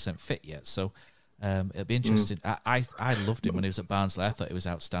 100% fit yet, so it'll be interesting. I loved him when he was at Barnsley. I thought he was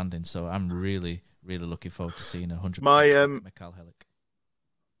outstanding, so I'm really, really looking forward to seeing 100% Mikael Helik.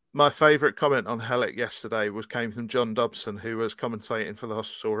 My favourite comment on Helik yesterday came from John Dobson, who was commentating for the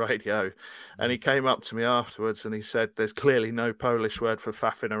hospital radio. And he came up to me afterwards and he said, there's clearly no Polish word for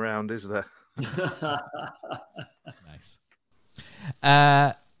faffing around, is there? Nice.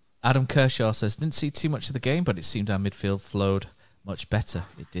 Adam Kershaw says, didn't see too much of the game, but it seemed our midfield flowed much better.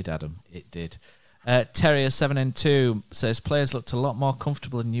 It did, Adam. It did. Terrier7N2 says, players looked a lot more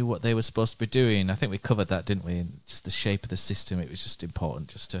comfortable and knew what they were supposed to be doing. I think we covered that, didn't we? And just the shape of the system, it was just important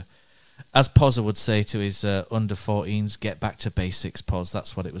just to, as Pozza would say to his under-14s, get back to basics, Poz.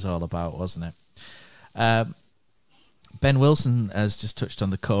 That's what it was all about, wasn't it? Ben Wilson has just touched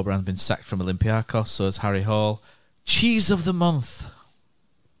on the Cobra and been sacked from Olympiacos, so has Harry Hall. Cheese of the month.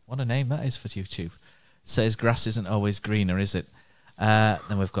 What a name that is for YouTube. Says grass isn't always greener, is it?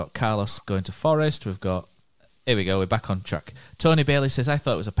 Then we've got Carlos going to Forest. We've got... Here we go, we're back on track. Tony Bailey says, I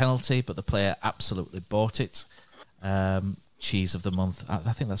thought it was a penalty, but the player absolutely bought it. Cheese of the month.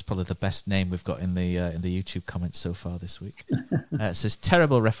 I think that's probably the best name we've got in the YouTube comments so far this week. It says,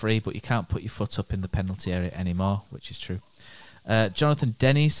 terrible referee, but you can't put your foot up in the penalty area anymore, which is true. Jonathan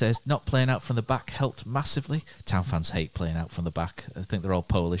Denny says, not playing out from the back helped massively. Town fans hate playing out from the back. I think they're all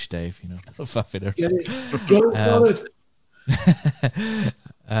Polish, Dave. You know, Get it.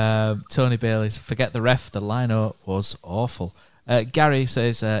 Tony Bailey, forget the ref. The line-out was awful. Gary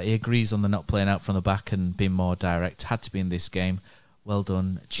says he agrees on the not playing out from the back and being more direct. Had to be in this game. Well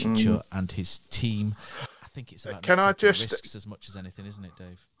done, Chicho and his team. I think it's about risks as much as anything, isn't it,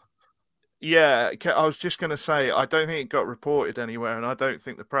 Dave? Yeah, I was just going to say, I don't think it got reported anywhere, and I don't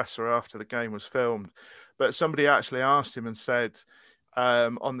think the presser after the game was filmed. But somebody actually asked him and said,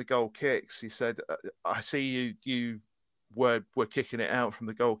 on the goal kicks, he said, I see you were kicking it out from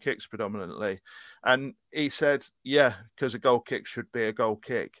the goal kicks predominantly. And he said, yeah, because a goal kick should be a goal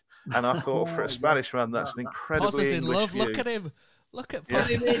kick. And I thought, for a Spanish man, that's an incredibly in English love. view. Look at him. Look at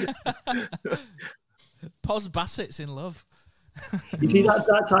Poz. Poz Bassett's in love. You see,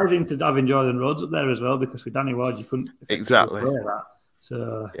 that ties into having Jordan Rhodes up there as well, because with Danny Ward, you couldn't exactly play that.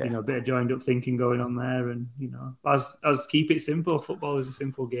 So, a bit of joined up thinking going on there. And, as keep it simple. Football is a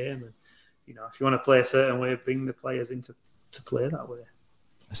simple game. And, if you want to play a certain way, bring the players in to play that way.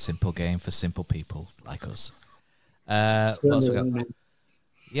 A simple game for simple people like us. What else we got?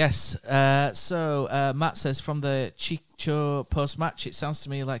 Yes. So Matt says, from the Chicho post-match, it sounds to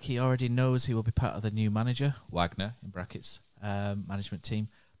me like he already knows he will be part of the new manager, Wagner, in brackets, management team.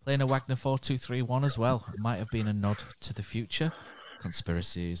 Playing a Wagner 4-2-3-1 as well. It might have been a nod to the future.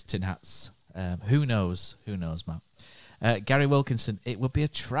 Conspiracies, tin hats. Who knows? Who knows, Matt? Gary Wilkinson, it would be a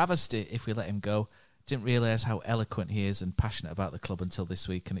travesty if we let him go. Didn't realise how eloquent he is and passionate about the club until this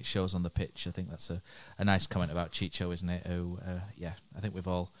week, and it shows on the pitch. I think that's a nice comment about Chicho, isn't it? I think we've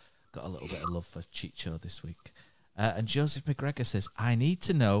all got a little bit of love for Chicho this week. And Joseph McGregor says, I need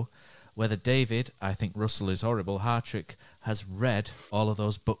to know whether David, I think Russell is horrible, Hartrick, has read all of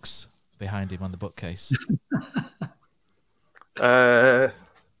those books behind him on the bookcase. Twice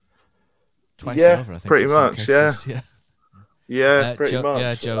over, I think. Pretty much, yeah, pretty much.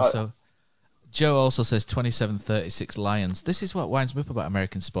 Yeah, Joe. So Joe also says 27-36 Lions. This is what winds me up about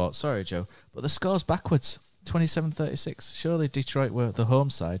American sports. Sorry, Joe, but the score's backwards. 27-36. Surely Detroit were the home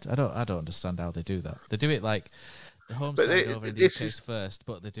side. I don't understand how they do that. They do it like the home side over in the UK is first,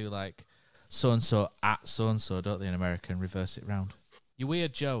 but they do like so and so at so and so, don't they, in America, and reverse it round. You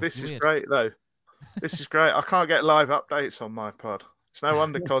weird, Joe. This is great though. This is great. I can't get live updates on my pod. It's no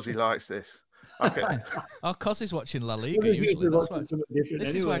wonder Cozzy likes this. Okay. Oh, Cozzy's watching La Liga usually. That's why.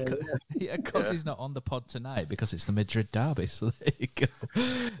 This is why Cozzy's not on the pod tonight, because it's the Madrid derby. So there you go.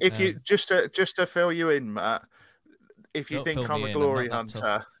 If you just to fill you in, Matt, if you Don't think fill I'm me a in, glory I'm not that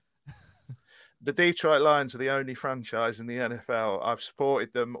hunter, the Detroit Lions are the only franchise in the NFL. I've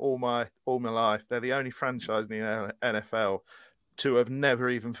supported them all my life. They're the only franchise in the NFL to have never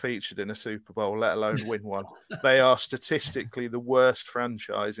even featured in a Super Bowl, let alone win one. They are statistically the worst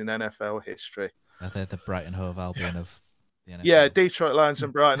franchise in NFL history. They're the Brighton Hove Albion of the NFL. Yeah, Detroit Lions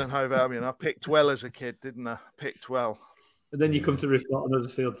and Brighton and Hove Albion. I picked well as a kid, didn't I? Picked well. And then you come to report on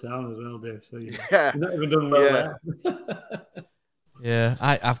Huddersfield Town as well, Dave. So you've not even done well there. Yeah,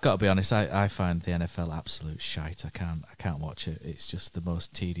 I've got to be honest. I find the NFL absolute shite. I can't watch it. It's just the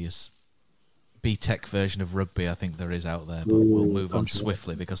most tedious B-Tech version of rugby I think there is out there. But we'll move on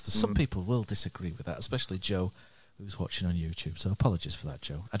swiftly because some people will disagree with that, especially Joe, who's watching on YouTube. So apologies for that,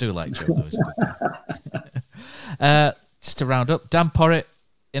 Joe. I do like Joe though. He's a good guy. Just to round up, Dan Porritt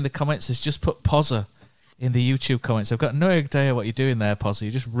in the comments has just put Pozza in the YouTube comments. I've got no idea what you're doing there, Pozza.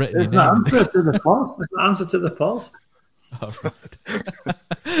 You've just written your name. Answer to the poll. Answer to the poll. Oh, right.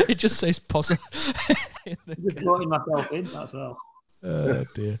 It just says Pozza. Just voting myself in, that's all. Oh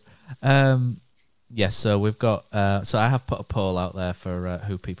dear. Yes, so we've got. So I have put a poll out there for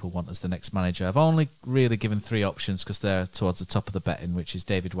who people want as the next manager. I've only really given 3 options because they're towards the top of the betting, which is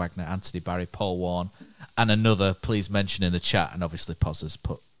David Wagner, Anthony Barry, Paul Warne, and another. Please mention in the chat. And obviously, Pozza's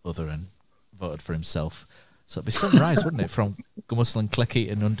put other and voted for himself. So it'd be some rise, wouldn't it, from Gummuslan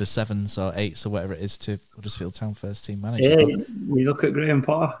Cleckheaton under 7s or 8s or whatever it is to Huddersfield Town first team manager. Yeah, we look at Graham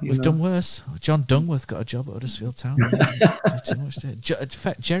Potter. We've done worse. John Dungworth got a job at Huddersfield Town. Too much, in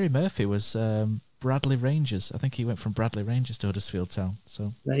fact, Jerry Murphy was Bradley Rangers. I think he went from Bradley Rangers to Huddersfield Town.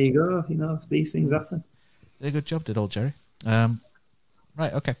 So there you go. These things happen. Did a good job, did old Jerry.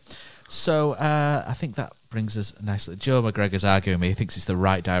 Right, okay. So I think that brings us nicely. Joe McGregor's arguing me. He thinks it's the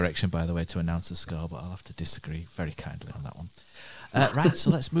right direction, by the way, to announce the score, but I'll have to disagree very kindly on that one. Right, so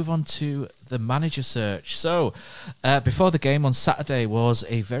let's move on to the manager search. So before the game on Saturday was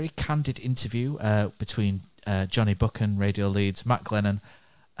a very candid interview between Johnny Buchan, Radio Leeds, Matt Glennon,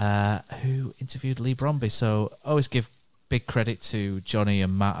 who interviewed Lee Bromby. So always give big credit to Johnny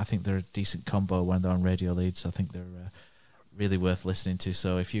and Matt. I think they're a decent combo when they're on Radio Leeds. I think they're really worth listening to.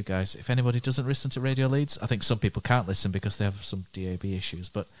 So if anybody doesn't listen to Radio Leeds, I think some people can't listen because they have some DAB issues,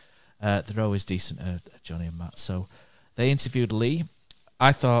 but they're always decent, Johnny and Matt. So they interviewed Lee.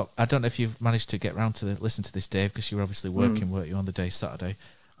 I don't know if you've managed to get round to listen to this, Dave, because you were obviously working, weren't you, on the day Saturday?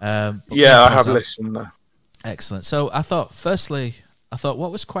 I have listened there. Excellent. So I thought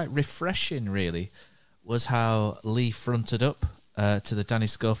what was quite refreshing, really, was how Lee fronted up to the Danny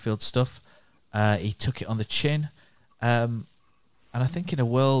Schofield stuff. He took it on the chin. And I think in a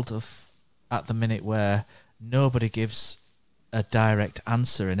world at the minute where nobody gives a direct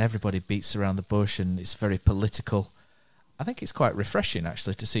answer and everybody beats around the bush and it's very political, I think it's quite refreshing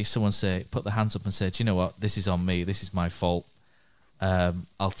actually to see someone put their hands up and say, do you know what, this is on me, this is my fault,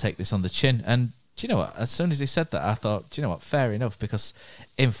 I'll take this on the chin. And do you know what, as soon as he said that, I thought, do you know what, fair enough, because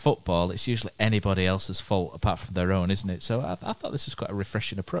in football it's usually anybody else's fault apart from their own, isn't it? So I thought this was quite a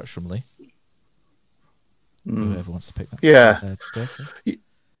refreshing approach from Lee. Whoever wants to pick that. Yeah.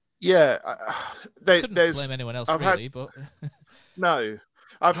 Yeah. Couldn't There's blame anyone else, but no,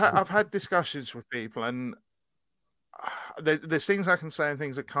 I've had discussions with people, and there's things I can say and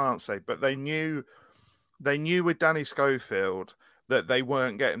things I can't say. But they knew with Danny Schofield that they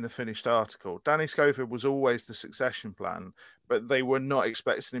weren't getting the finished article. Danny Schofield was always the succession plan, but they were not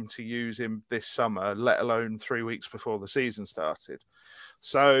expecting him to use him this summer, let alone 3 weeks before the season started.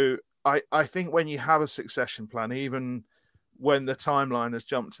 So I think when you have a succession plan, even when the timeline has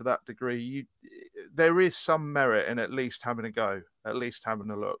jumped to that degree, there is some merit in at least having a go, at least having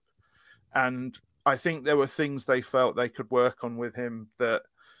a look. And I think there were things they felt they could work on with him that,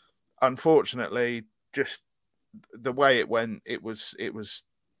 unfortunately, just the way it went, it was it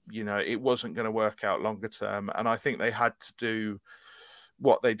wasn't going to work out longer term. And I think they had to do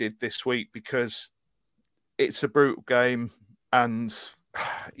what they did this week because it's a brutal game, and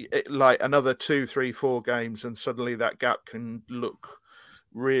like another 2, 3, 4 games and suddenly that gap can look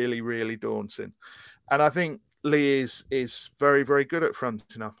really, really daunting. And I think Lee is very, very good at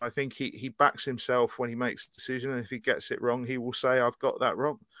fronting up. I think he backs himself when he makes a decision, and if he gets it wrong, he will say, I've got that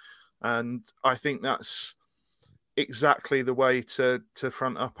wrong. And I think that's exactly the way to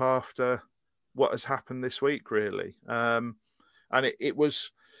front up after what has happened this week, really. And it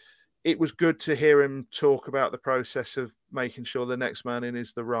was good to hear him talk about the process of making sure the next man in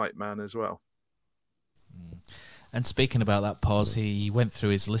is the right man as well. And speaking about that, pause, he went through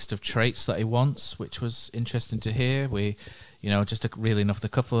his list of traits that he wants, which was interesting to hear. We, just reeling off the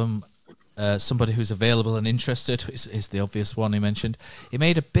couple of them. somebody who's available and interested is the obvious one he mentioned. He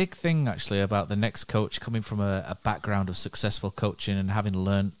made a big thing, actually, about the next coach coming from a background of successful coaching and having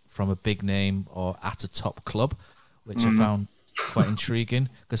learned from a big name or at a top club, which I found quite intriguing,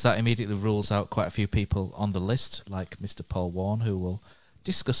 because that immediately rules out quite a few people on the list, like Mr. Paul Warne, who we'll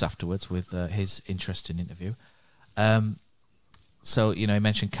discuss afterwards with his interesting interview. So, he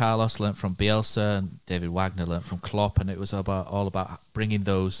mentioned Carlos learnt from Bielsa and David Wagner learnt from Klopp, and it was all about bringing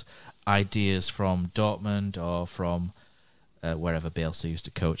those ideas from Dortmund or from wherever Bielsa used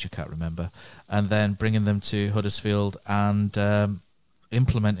to coach, I can't remember, and then bringing them to Huddersfield and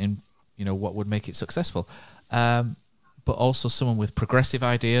implementing, what would make it successful. But also someone with progressive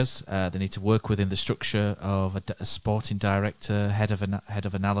ideas. They need to work within the structure of a sporting director, head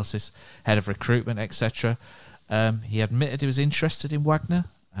of analysis, head of recruitment, etc. He admitted he was interested in Wagner,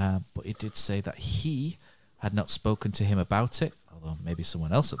 but he did say that he had not spoken to him about it, although maybe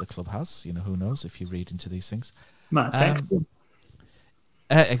someone else at the club has. Who knows if you read into these things. Might text him.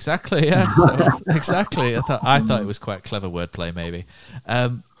 Exactly, yeah. So, exactly. I thought it was quite clever wordplay, maybe.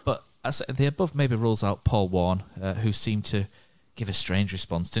 But the above maybe rules out Paul Warne, who seemed to give a strange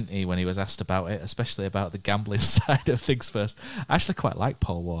response, didn't he, when he was asked about it, especially about the gambling side of things first. I actually quite like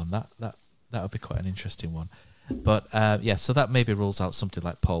Paul Warne. That would be quite an interesting one. But so that maybe rules out something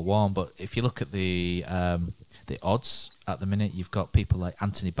like Paul Warne. But if you look at the odds at the minute, you've got people like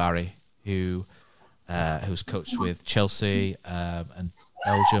Anthony Barry, who's coached with Chelsea and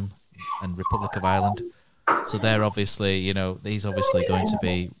Belgium and Republic of Ireland. So they're obviously, he's obviously going to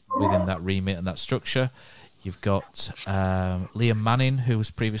be within that remit and that structure. You've got Liam Manning, who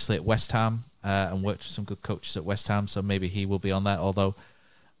was previously at West Ham and worked with some good coaches at West Ham, so maybe he will be on that. Although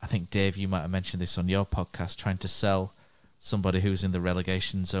I think, Dave, you might have mentioned this on your podcast, trying to sell somebody who's in the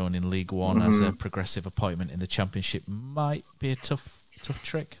relegation zone in League One as a progressive appointment in the Championship might be a tough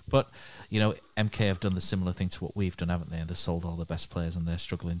trick. But, MK have done the similar thing to what we've done, haven't they? And they've sold all the best players and they're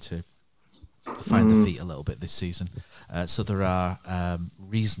struggling to find their feet a little bit this season. So there are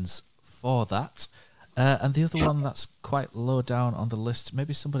reasons for that. And the other one that's quite low down on the list,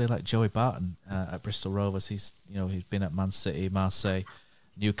 maybe somebody like Joey Barton at Bristol Rovers. He's been at Man City, Marseille,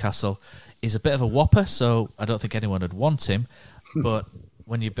 Newcastle. He's a bit of a whopper, so I don't think anyone would want him. But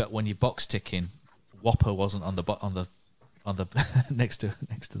when you box ticking, whopper wasn't on the next to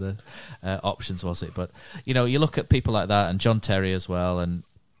the options, was it? But you look at people like that, and John Terry as well, and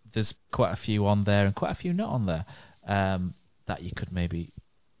there's quite a few on there and quite a few not on there that you could maybe,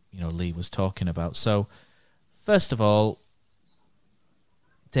 Lee was talking about. So, first of all,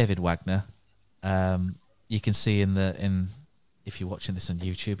 David Wagner. You can see if you're watching this on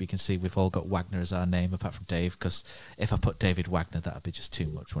YouTube, you can see we've all got Wagner as our name, apart from Dave, because if I put David Wagner, that would be just too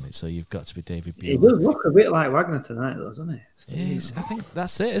much, wouldn't it? So you've got to be David Buehler. He does look a bit like Wagner tonight, though, doesn't he? I think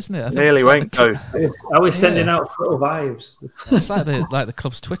that's it, isn't it? Nearly went go. I was sending out little vibes. It's like the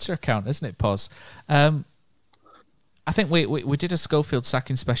club's Twitter account, isn't it, Poz? I think we did a Schofield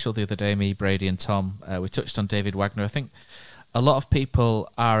sacking special the other day, me, Brady and Tom. We touched on David Wagner. I think a lot of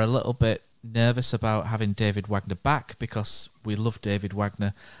people are a little bit nervous about having David Wagner back because we love David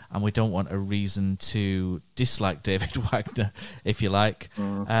Wagner and we don't want a reason to dislike David Wagner, if you like.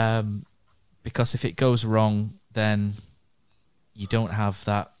 Because if it goes wrong, then you don't have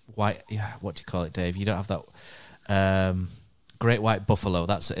that what do you call it, Dave? You don't have that great white buffalo,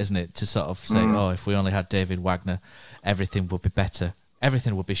 that's it, isn't it? To sort of say, if we only had David Wagner, everything would be better.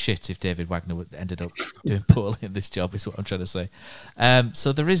 Everything would be shit if David Wagner ended up doing poorly in this job, is what I'm trying to say.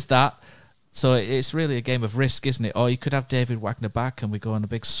 So there is that. So it's really a game of risk, isn't it? Or you could have David Wagner back and we go on a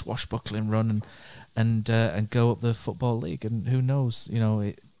big swashbuckling run and go up the Football League, and who knows,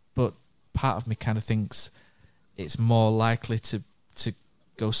 but part of me kind of thinks it's more likely to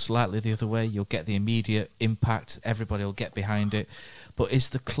go slightly the other way. You'll get the immediate impact, everybody will get behind it. But is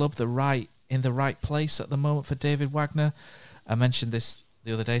the club in the right place at the moment for David Wagner? I mentioned this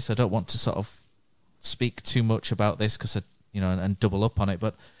the other day, so I don't want to sort of speak too much about this because and double up on it,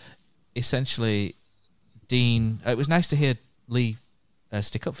 but essentially, Dean. It was nice to hear Lee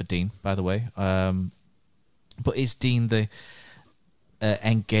stick up for Dean, by the way. But is Dean the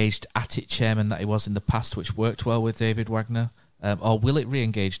engaged at-it chairman that he was in the past, which worked well with David Wagner? Or will it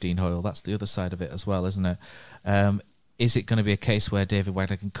re-engage Dean Hoyle? That's the other side of it as well, isn't it? Is it going to be a case where David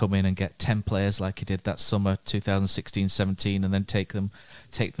Wagner can come in and get 10 players like he did that summer, 2016-17, and then take them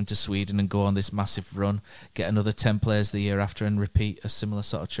to Sweden and go on this massive run, get another 10 players the year after and repeat a similar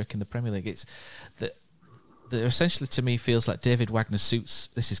sort of trick in the Premier League? It's that essentially, to me, feels like David Wagner suits,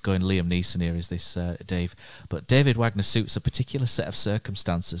 this is going Liam Neeson here, is this, Dave, but David Wagner suits a particular set of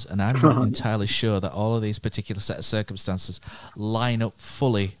circumstances, and I'm not entirely sure that all of these particular set of circumstances line up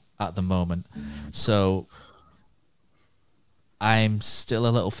fully at the moment. So I'm still a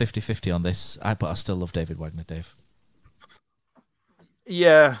little 50-50 on this, but I still love David Wagner, Dave.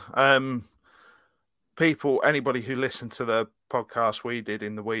 Yeah. Anybody who listened to the podcast we did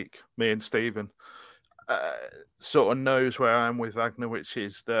in the week, me and Stephen, sort of knows where I am with Wagner, which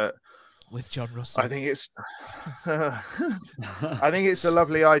is that with John Russell. I think it's a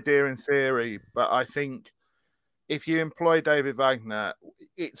lovely idea in theory, but I think if you employ David Wagner,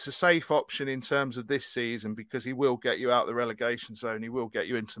 it's a safe option in terms of this season because he will get you out of the relegation zone. He will get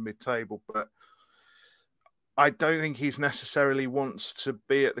you into mid-table, but I don't think he's necessarily wants to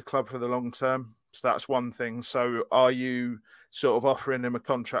be at the club for the long term. So that's one thing. So are you sort of offering him a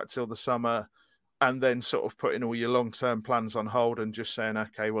contract till the summer and then sort of putting all your long-term plans on hold and just saying,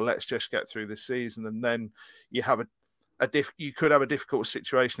 okay, well, let's just get through this season. And then you have you could have a difficult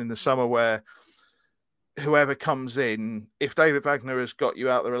situation in the summer where whoever comes in, if David Wagner has got you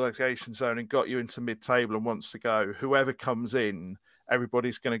out of the relegation zone and got you into mid-table and wants to go, whoever comes in,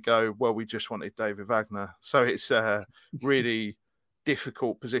 everybody's going to go, well, we just wanted David Wagner. So it's a really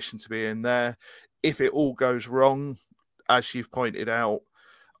difficult position to be in there. If it all goes wrong, as you've pointed out,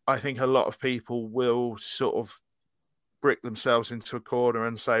 I think a lot of people will sort of brick themselves into a corner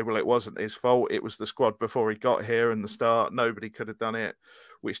and say, well, it wasn't his fault. It was the squad before he got here and the start. Nobody could have done it,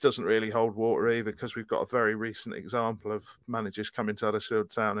 which doesn't really hold water either because we've got a very recent example of managers coming to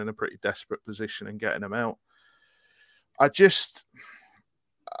Huddersfield Town in a pretty desperate position and getting them out. I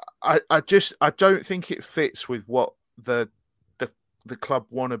don't think it fits with what the club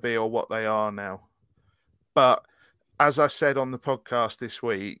want to be or what they are now. But as I said on the podcast this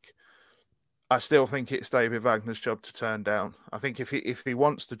week, I still think it's David Wagner's job to turn down. I think if he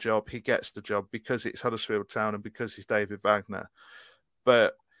wants the job, he gets the job because it's Huddersfield Town and because he's David Wagner.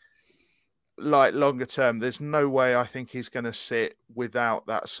 But like longer term, there's no way I think he's going to sit without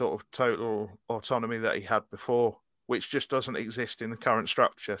that sort of total autonomy that he had before, which just doesn't exist in the current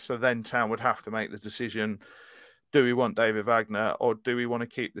structure. So then Town would have to make the decision, do we want David Wagner or do we want to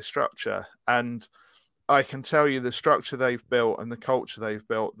keep the structure? And I can tell you the structure they've built and the culture they've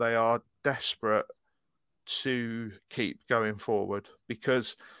built, they are desperate to keep going forward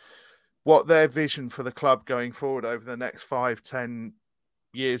because what their vision for the club going forward over the next 5-10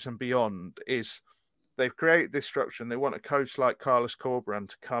 years and beyond is they've created this structure and they want a coach like Carlos Corberán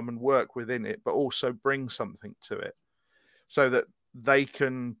to come and work within it, but also bring something to it so that they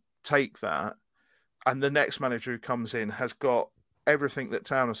can take that and the next manager who comes in has got everything that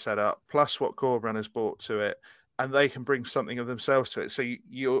Town has set up, plus what Corberán has brought to it, and they can bring something of themselves to it. So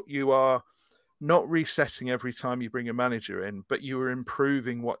you are not resetting every time you bring a manager in, but you are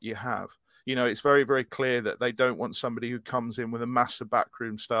improving what you have. You know, it's very, very clear that they don't want somebody who comes in with a massive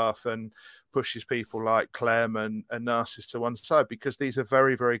backroom staff and pushes people like Clem and Narcis to one side because these are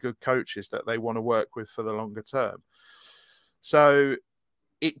very, very good coaches that they want to work with for the longer term. So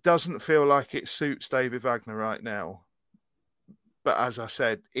it doesn't feel like it suits David Wagner right now. But as I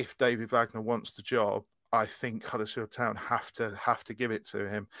said, if David Wagner wants the job, I think Huddersfield Town have to give it to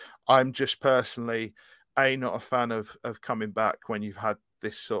him. I'm just personally, not a fan of coming back when you've had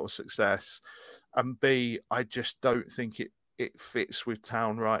this sort of success. And B, I just don't think it fits with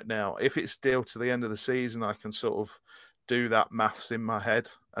Town right now. If it's deal to the end of the season, I can sort of do that maths in my head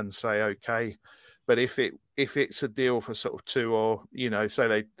and say, okay. But if it's a deal for sort of 2 or,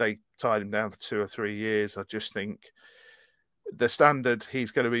 say they tied him down for 2 or 3 years, I just think the standard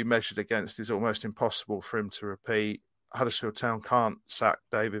he's going to be measured against is almost impossible for him to repeat. Huddersfield Town can't sack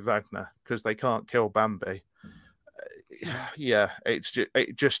David Wagner because they can't kill Bambi. Yeah, it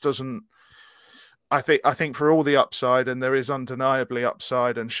just doesn't. I think for all the upside, and there is undeniably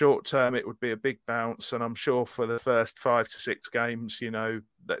upside, and short term it would be a big bounce, and I'm sure for the first 5 to 6 games,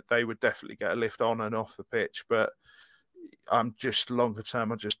 that they would definitely get a lift on and off the pitch. But I'm just longer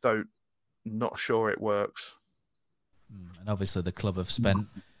term, not sure it works. And obviously the club have spent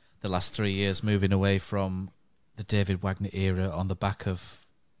the last 3 years moving away from the David Wagner era on the back of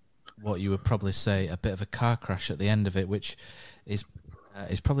what you would probably say a bit of a car crash at the end of it, which is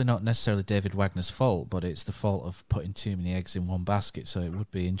probably not necessarily David Wagner's fault, but it's the fault of putting too many eggs in one basket. So it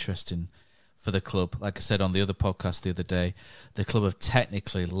would be interesting for the club. Like I said on the other podcast the other day, the club have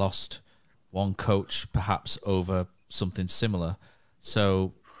technically lost one coach perhaps over something similar.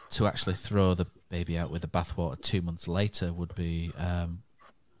 So to actually throw the baby out with the bathwater 2 months later would be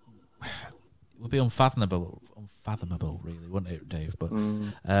unfathomable, really, wouldn't it, Dave?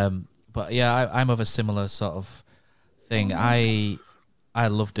 But yeah, I'm of a similar sort of thing. I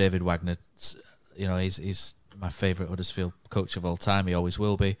love David Wagner. He's my favourite Huddersfield coach of all time. He always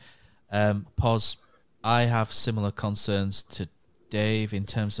will be. I have similar concerns to Dave, in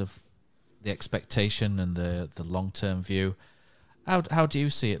terms of the expectation and the long-term view. How do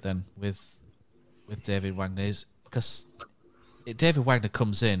you see it then with David Wagner? Because David Wagner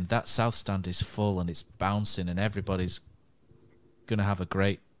comes in, that south stand is full and it's bouncing, and everybody's going to have a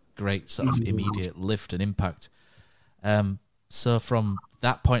great sort of immediate lift and impact. So from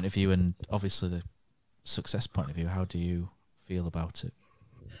that point of view, and obviously the success point of view, how do you feel about it?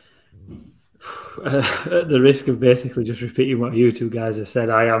 At the risk of basically just repeating what you two guys have said,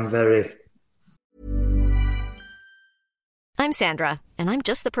 I am very... I'm Sandra, and I'm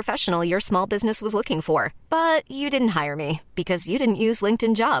just the professional your small business was looking for. But you didn't hire me because you didn't use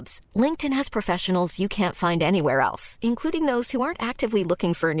LinkedIn Jobs. LinkedIn has professionals you can't find anywhere else, including those who aren't actively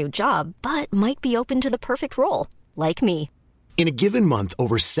looking for a new job, but might be open to the perfect role, like me. In a given month,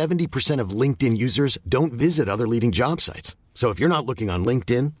 over 70% of LinkedIn users don't visit other leading job sites. So if you're not looking on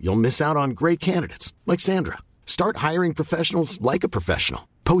LinkedIn, you'll miss out on great candidates like Sandra. Start hiring professionals like a professional.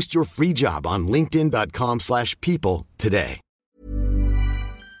 Post your free job on linkedin.com/people today.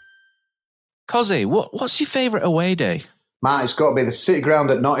 Cozzy, what's your favourite away day? Matt, it's got to be the City Ground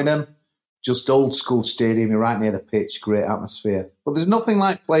at Nottingham. Just old school stadium, you're right near the pitch, great atmosphere. But there's nothing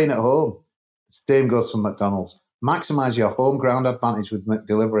like playing at home. The same goes for McDonald's. Maximise your home ground advantage with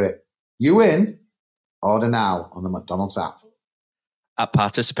McDelivery. You in? Order now on the McDonald's app. At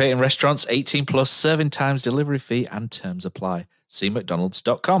participating restaurants, 18 plus, serving times, delivery fee and terms apply. See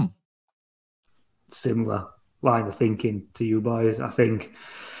mcdonalds.com. Similar line of thinking to you boys. I think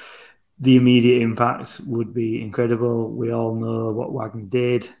the immediate impact would be incredible. We all know what Wagner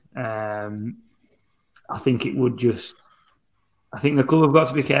did. I think it would just... I think the club have got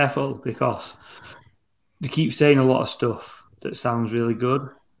to be careful because they keep saying a lot of stuff that sounds really good.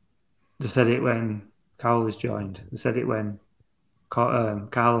 They said it when Cowley's joined. They said it when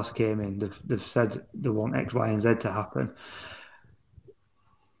Carlos came in. They've said they want X, Y, and Z to happen.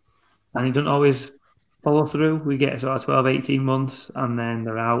 And it doesn't always follow through. We get sort of 12, 18 months and then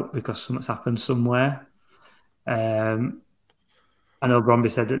they're out because something's happened somewhere. I know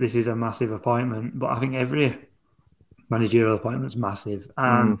Bromby said that this is a massive appointment, but I think every managerial appointment is massive.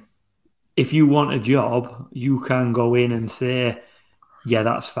 And if you want a job, you can go in and say, yeah,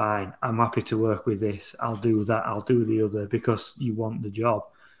 that's fine. I'm happy to work with this. I'll do that. I'll do the other because you want the job.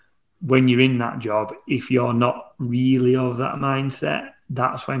 When you're in that job, if you're not really of that mindset,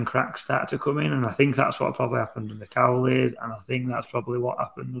 that's when cracks start to come in. And I think that's what probably happened under Cowley's. And I think that's probably what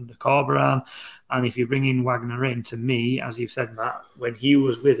happened under Corberan. And if you bring in Wagner in, to me, as you've said, Matt, when he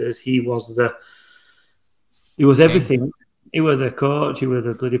was with us, he was everything. He was the coach. He was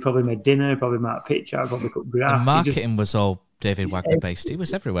the bloody, probably made dinner, probably made picture, probably cooked grass. And marketing was all David Wagner based. He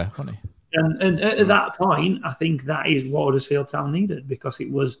was everywhere, wasn't he? And at that point, I think that is what Huddersfield Town needed because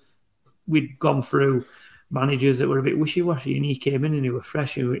we'd gone through managers that were a bit wishy-washy and he came in and he was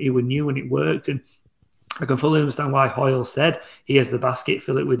fresh, he was new and it worked. And I can fully understand why Hoyle said, here's the basket,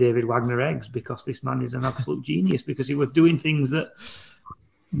 fill it with David Wagner eggs, because this man is an absolute genius because he was doing things that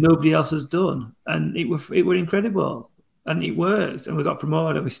nobody else has done. And it were incredible. And it worked, and we got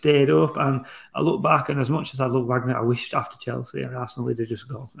promoted, and we stayed up. And I look back, and as much as I love Wagner, I wished after Chelsea and Arsenal they'd have just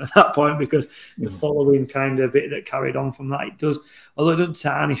gone at that point because the following kind of bit that carried on from that, it does, although it doesn't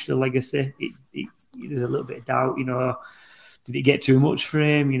tarnish the legacy, there's a little bit of doubt, did it get too much for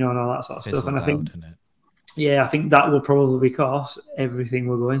him, and all that sort of stuff. And I think, I think that will probably because everything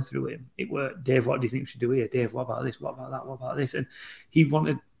we're going through him. It were, Dave, what do you think we should do here? Dave, what about this? What about that? What about this? And he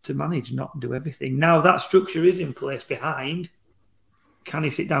wanted to manage, not do everything. Now that structure is in place behind. Can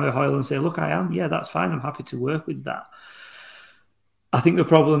he sit down with Hoyle and say, look, I am? Yeah, that's fine. I'm happy to work with that. I think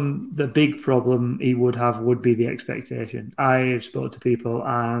the big problem he would have would be the expectation. I spoke to people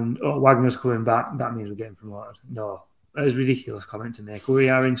and, Wagner's coming back. That means we're getting promoted. No, that is a ridiculous comment to make. We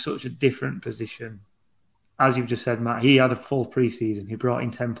are in such a different position. As you've just said, Matt, he had a full pre-season. He brought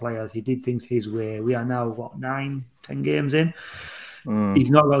in 10 players. He did things his way. We are now, 9, 10 games in? He's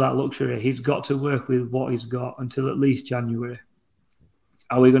not got that luxury. He's got to work with what he's got until at least January.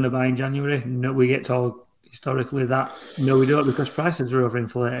 Are we going to buy in January? No, we get told historically that no, we don't because prices are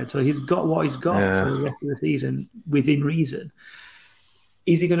overinflated. So he's got what he's got for the rest of the season within reason.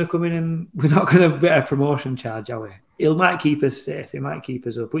 Is he going to come in and we're not going to get a promotion charge, are we? He might keep us safe. He might keep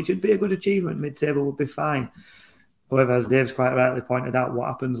us up, which would be a good achievement. Mid-table would be fine. However, as Dave's quite rightly pointed out, what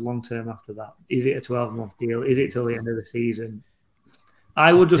happens long-term after that? Is it a 12-month deal? Is it till the end of the season?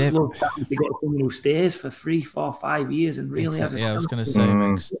 I would just love to get someone who stays for 3, 4, 5 years and really has a I was going to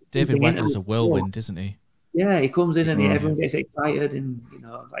say, David Wagner's a whirlwind, isn't he? Yeah, he comes in and everyone gets excited and,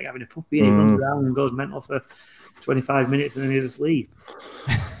 like having a puppy and he runs around and goes mental for 25 minutes and then he's asleep.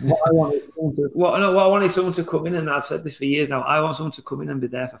 What I want is someone to come in, and I've said this for years now. I want someone to come in and be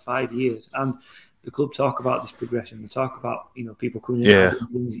there for 5 years. And the club talk about this progression. They talk about, people coming in. Yeah.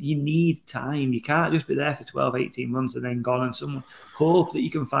 You need time. You can't just be there for 12, 18 months and then gone, and someone hope that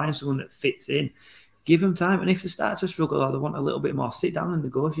you can find someone that fits in. Give them time. And if they start to struggle or they want a little bit more, sit down and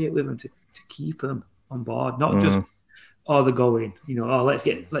negotiate with them to keep them on board. Not just, they're going,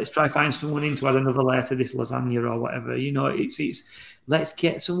 let's try find someone in to add another layer to this lasagna or whatever. It's let's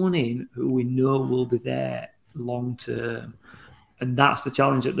get someone in who we know will be there long term. And that's the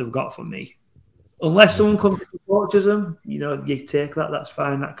challenge that they've got for me. Unless someone comes and coaches them, you take that, that's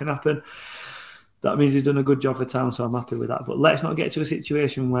fine, that can happen. That means he's done a good job for town, so I'm happy with that. But let's not get to a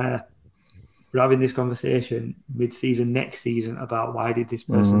situation where we're having this conversation mid-season, next season, about why did this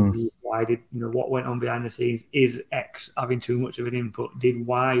person leave? Why did, what went on behind the scenes? Is X having too much of an input? Did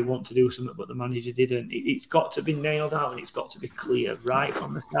Y want to do something but the manager didn't? It's got to be nailed out, and it's got to be clear right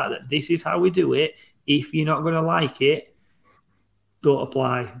from the start that this is how we do it. If you're not going to like it, don't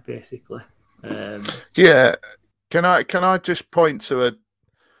apply, basically. Can I just point to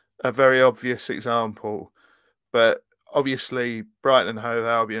a very obvious example? But obviously, Brighton and Hove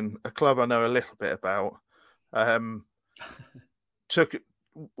Albion, a club I know a little bit about,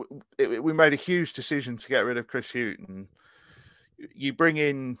 we made a huge decision to get rid of Chris Hughton. You bring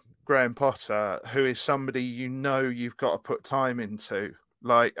in Graham Potter, who is somebody you've got to put time into.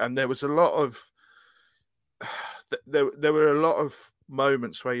 And there was a lot of there were a lot of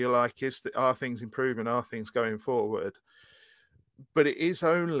moments where you're like, are things improving? Are things going forward? But it is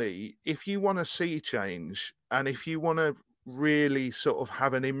only if you want to see change and if you want to really sort of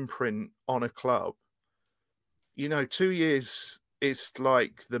have an imprint on a club, 2 years is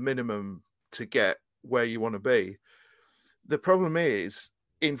like the minimum to get where you want to be. The problem is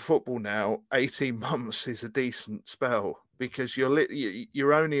in football now, 18 months is a decent spell because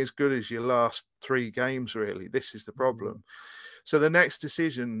you're only as good as your last 3 games, really. This is the problem. So the next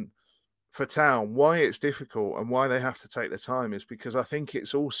decision for Town, why it's difficult and why they have to take their time is because I think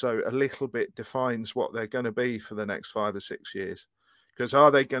it's also a little bit defines what they're going to be for the next 5 or 6 years. Because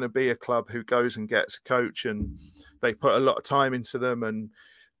are they going to be a club who goes and gets a coach and they put a lot of time into them and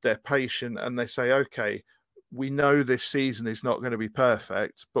they're patient and they say, okay, we know this season is not going to be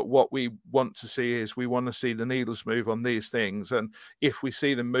perfect, but what we want to see is we want to see the needles move on these things. And if we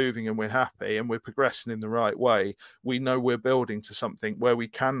see them moving and we're happy and we're progressing in the right way, we know we're building to something where we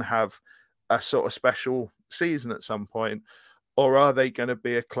can have a sort of special season at some point. Or are they going to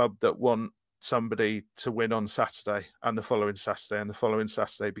be a club that want somebody to win on Saturday and the following Saturday and the following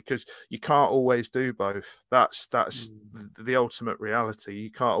Saturday? Because you can't always do both. That's the ultimate reality.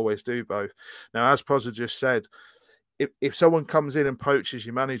 You can't always do both. Now, as Pozza just said, if someone comes in and poaches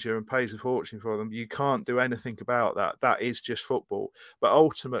your manager and pays a fortune for them, you can't do anything about that. That is just football. But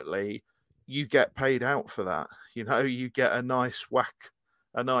ultimately, you get paid out for that. You get a nice whack,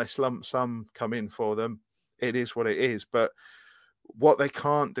 a nice lump sum come in for them. It is what it is. But what they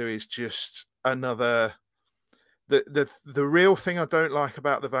can't do is just another. The real thing I don't like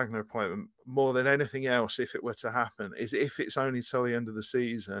about the Wagner appointment more than anything else, if it were to happen, is if it's only till the end of the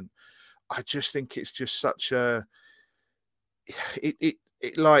season. I just think it's just such a.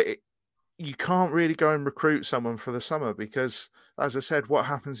 You can't really go and recruit someone for the summer because, as I said, what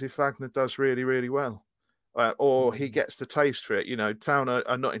happens if Wagner does really, really well? Or he gets the taste for it. Town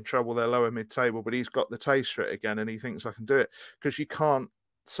are not in trouble. They're lower mid-table, but he's got the taste for it again and he thinks I can do it because you can't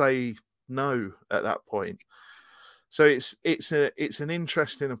say no at that point. So it's an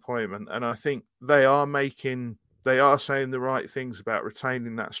interesting appointment. And I think they are saying the right things about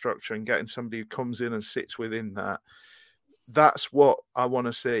retaining that structure and getting somebody who comes in and sits within that. That's what I want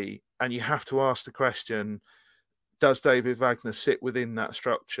to see. And you have to ask the question, does David Wagner sit within that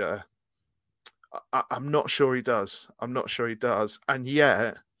structure? I'm not sure he does. And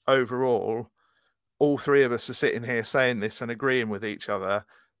yet, overall, all three of us are sitting here saying this and agreeing with each other,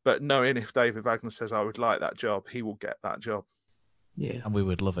 but knowing if David Wagner says, I would like that job, he will get that job. Yeah. And we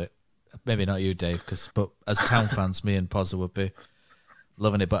would love it. Maybe not you, Dave, but as Town fans, me and Pozza would be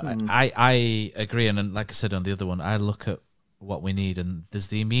loving it. But I agree. And like I said on the other one, I look at what we need, and there's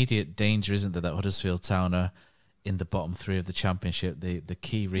the immediate danger, isn't there, that Huddersfield Town are in the bottom 3 of the Championship. The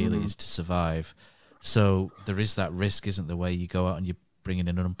key really is to survive. So there is that risk, isn't there, where you go out and you're bringing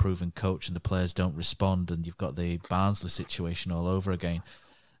in an unproven coach and the players don't respond and you've got the Barnsley situation all over again.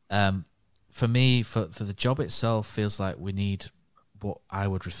 For me, for the job itself, feels like we need what I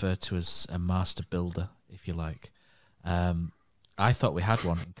would refer to as a master builder, if you like. I thought we had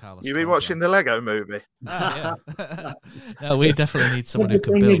one in Carlos. You've been watching the Lego movie? Yeah. No, we definitely need someone who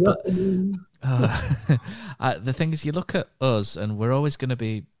can build. But the thing is, you look at us, and we're always going to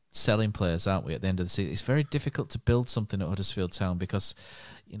be selling players, aren't we, at the end of the season? It's very difficult to build something at Huddersfield Town because,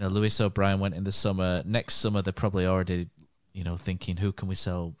 Lewis O'Brien went in the summer. Next summer, they're probably already, thinking, who can we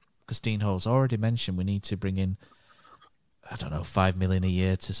sell? Because Dean Hall's already mentioned we need to bring in, I don't know, 5 million a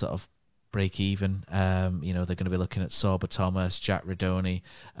year to sort of break even. They're going to be looking at Sorba Thomas, Jack Redoni,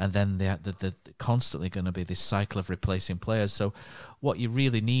 and then they're constantly going to be this cycle of replacing players. So what you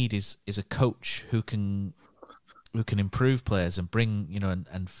really need is a coach who can improve players and bring,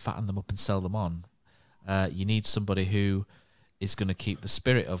 and fatten them up and sell them on. You need somebody who is going to keep the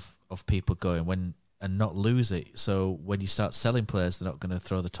spirit of people going and not lose it. So when you start selling players, they're not going to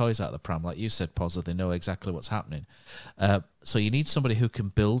throw the toys out of the pram. Like you said, Pozza, they know exactly what's happening. So you need somebody who can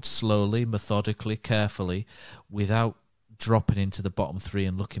build slowly, methodically, carefully, without dropping into the bottom three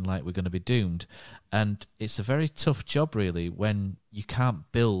and looking like we're going to be doomed. And it's a very tough job, really, when you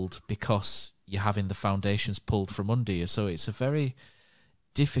can't build because you're having the foundations pulled from under you. So it's a very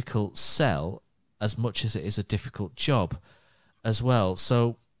difficult sell as much as it is a difficult job as well.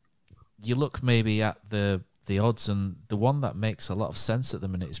 So you look maybe at the odds, and the one that makes a lot of sense at the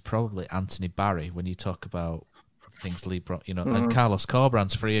minute is probably Anthony Barry when you talk about things Lebron, and Carlos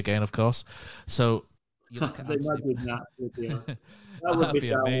Corberán's free again, of course. So you look at Anthony. That would be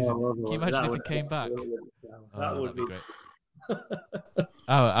amazing. Can you imagine if he came back? That would be great.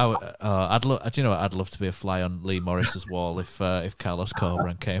 I'd love. Do you know what? I'd love to be a fly on Lee Morris's wall if Carlos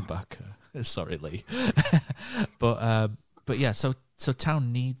Corberán came back. Sorry, Lee, but yeah. So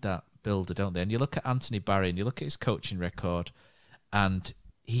Town need that builder, don't they? And you look at Anthony Barry and you look at his coaching record, and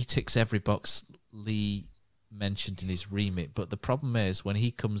he ticks every box Lee mentioned in his remit. But the problem is when he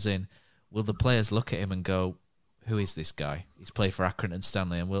comes in, will the players look at him and go, "Who is this guy? He's played for Accrington and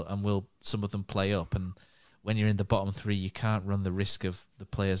Stanley," and will some of them play up? And when you're in the bottom three, you can't run the risk of the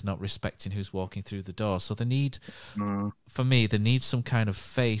players not respecting who's walking through the door. So they need, for me, they need some kind of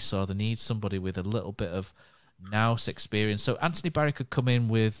face, or they need somebody with a little bit of Nous experience. So Anthony Barry could come in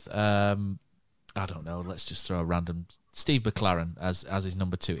with, I don't know, let's just throw a random Steve McLaren as his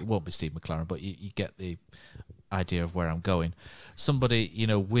number two. It won't be Steve McLaren, but you get the idea of where I'm going. Somebody,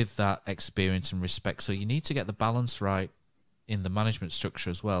 with that experience and respect. So you need to get the balance right in the management structure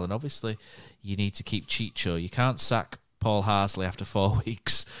as well. And obviously you need to keep Chicho. You can't sack Paul Harsley after 4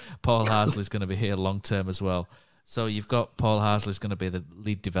 weeks. Paul Harsley's going to be here long term as well. So you've got Paul Harsley's going to be the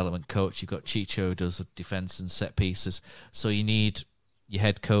lead development coach. You've got Chicho who does defence and set pieces. So you need your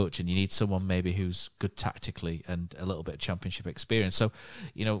head coach, and you need someone maybe who's good tactically and a little bit of championship experience. So,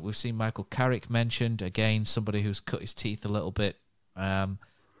 we've seen Michael Carrick mentioned, again, somebody who's cut his teeth a little bit. I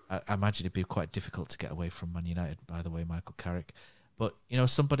imagine it'd be quite difficult to get away from Man United, by the way, Michael Carrick. But,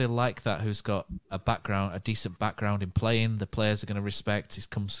 somebody like that who's got a decent background in playing, the players are going to respect, he's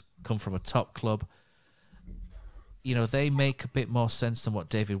come from a top club. They make a bit more sense than what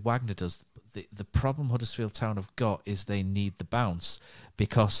David Wagner does. The problem Huddersfield Town have got is they need the bounce,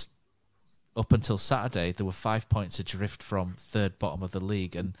 because up until Saturday, there were 5 points adrift from third bottom of the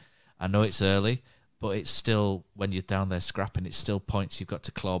league. And I know it's early, but it's still, when you're down there scrapping, it's still points you've got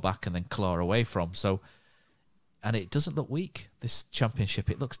to claw back and then claw away from. So, and it doesn't look weak, this championship.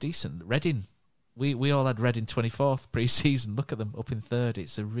 It looks decent. Reading, we all had Reading 24th pre-season. Look at them up in third.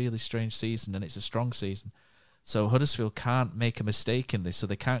 It's a really strange season, and it's a strong season. So Huddersfield can't make a mistake in this. So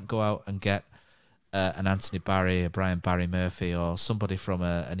they can't go out and get an Anthony Barry, a Brian Barry Murphy, or somebody from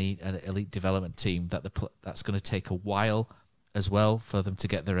an elite development team that's going to take a while as well for them to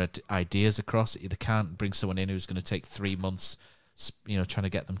get their ideas across. They can't bring someone in who's going to take 3 months, trying to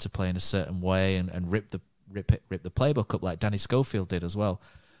get them to play in a certain way and rip the playbook up like Danny Schofield did as well.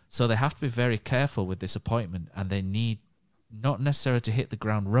 So they have to be very careful with this appointment, and they need not necessarily to hit the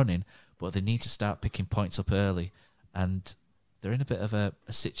ground running, but they need to start picking points up early. And they're in a bit of a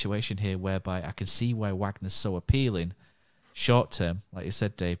situation here whereby I can see why Wagner's so appealing short term, like you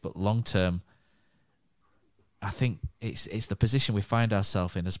said, Dave, but long term, I think it's the position we find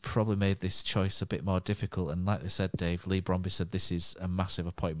ourselves in has probably made this choice a bit more difficult. And like they said, Dave, Lee Bromby said this is a massive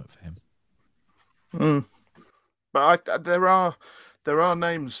appointment for him. But there are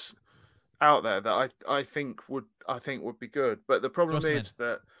names out there that I think would be good. But the problem is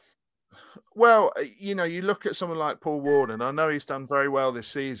that, well, you look at someone like Paul Warden. I know he's done very well this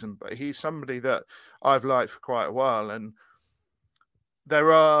season, but he's somebody that I've liked for quite a while. And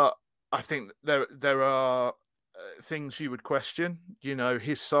I think there are things you would question.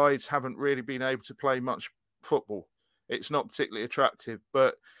 His sides haven't really been able to play much football. It's not particularly attractive,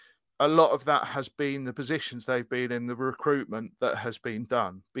 but a lot of that has been the positions they've been in, the recruitment that has been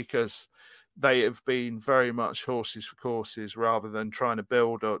done, because they have been very much horses for courses rather than trying to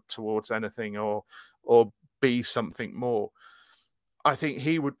build towards anything or be something more. I think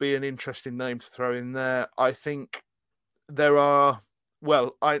he would be an interesting name to throw in there. I think there are,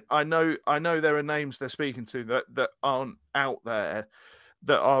 well, I know there are names they're speaking to that aren't out there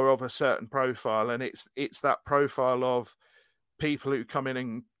that are of a certain profile, and it's that profile of people who come in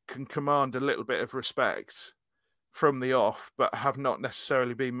and can command a little bit of respect from the off, but have not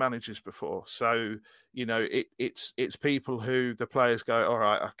necessarily been managers before. So, it's people who the players go, all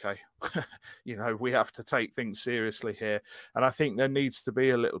right, okay, we have to take things seriously here. And I think there needs to be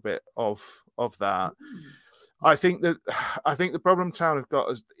a little bit of that. I think the problem Town have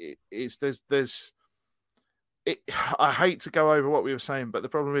got is there's I hate to go over what we were saying, but the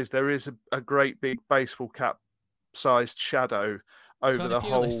problem is there is a great big baseball cap sized shadow over Tony the Pulis.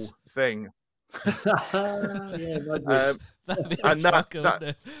 whole thing.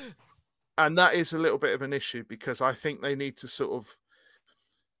 And that is a little bit of an issue, because I think they need to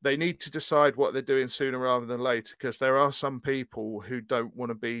decide what they're doing sooner rather than later, because there are some people who don't want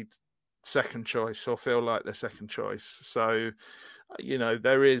to be second choice or feel like they're second choice. So,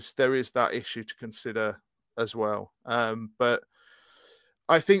 there is that issue to consider as well. But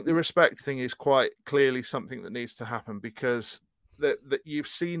I think the respect thing is quite clearly something that needs to happen, because that you've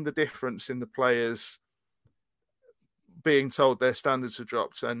seen the difference in the players being told their standards are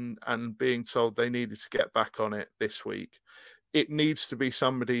dropped and being told they needed to get back on it this week. It needs to be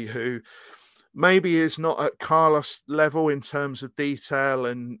somebody who maybe is not at Carlos level in terms of detail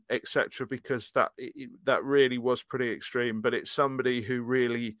and etc., because that really was pretty extreme, but it's somebody who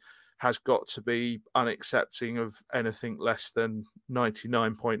really has got to be unaccepting of anything less than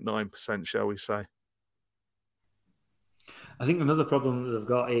 99.9%, shall we say. I think another problem that they've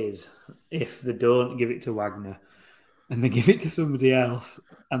got is if they don't give it to Wagner and they give it to somebody else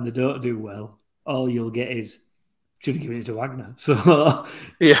and they don't do well, all you'll get is, should have given it to Wagner. So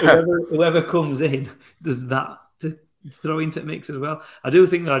whoever comes in, there's that to throw into the mix as well. I do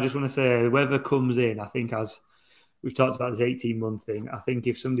think that I just want to say, whoever comes in, I think, as we've talked about this 18-month thing, I think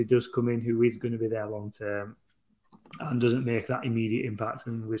if somebody does come in who is going to be there long term and doesn't make that immediate impact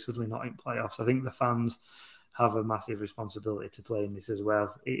and we're suddenly not in playoffs, I think the fans have a massive responsibility to play in this as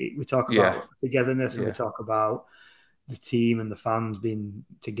well. We talk about togetherness and we talk about the team and the fans being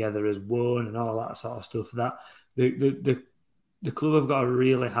together as one and all that sort of stuff. That the club have got a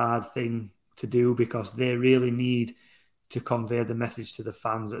really hard thing to do, because they really need to convey the message to the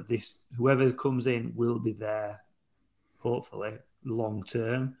fans that this whoever comes in will be there, hopefully long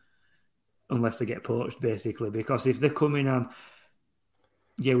term, unless they get poached, basically. Because if they come in and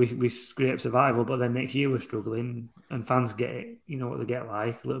we scrape survival, but then next year we're struggling and fans get it, what they get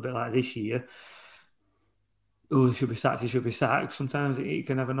like, a little bit like this year. Oh, he should be sacked. Sometimes it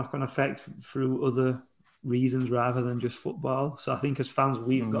can have a knock-on effect through other reasons rather than just football. So I think as fans,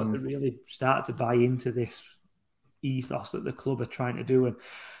 we've got to really start to buy into this ethos that the club are trying to do. And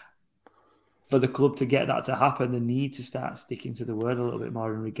for the club to get that to happen, they need to start sticking to the word a little bit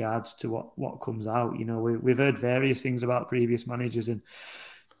more in regards to what comes out. We've heard various things about previous managers, and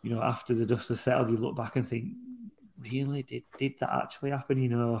after the dust has settled, you look back and think, really, did that actually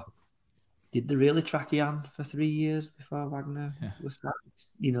happen? Did they really track Jan for 3 years before Wagner was sacked?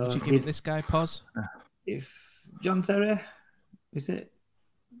 Did you give this guy pause? If John Terry, is it?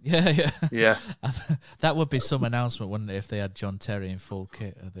 Yeah. That would be some announcement, wouldn't it, if they had John Terry in full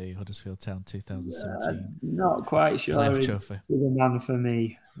kit at the Huddersfield Town 2017? Not quite sure. He's a man for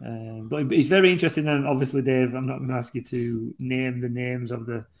me. But it's very interesting. And obviously, Dave, I'm not going to ask you to name the names of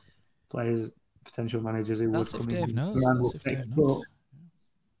the players, potential managers who would come in. That's if Dave knows.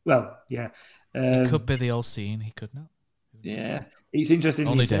 Well, yeah. He could be the all-seeing. He could not. Yeah. It's interesting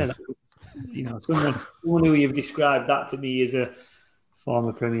Only you say Dave. that. Someone who you've described that to me as a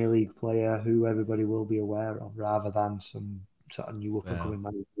former Premier League player who everybody will be aware of, rather than some sort of new up-and-coming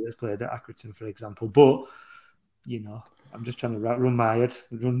manager that's played at Accrington, for example. But, I'm just trying to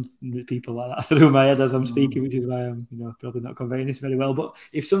run people like that through my head as I'm speaking, which is why I'm, probably not conveying this very well. But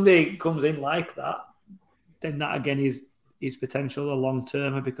if somebody comes in like that, then that again is potential a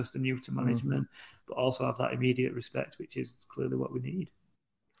long-termer, because they're new to management, but also have that immediate respect, which is clearly what we need.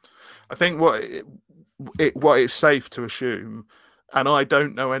 I think what it's safe to assume, and I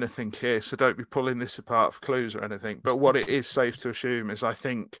don't know anything here, so don't be pulling this apart for clues or anything, but what it is safe to assume is I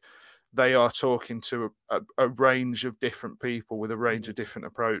think they are talking to a range of different people with a range of different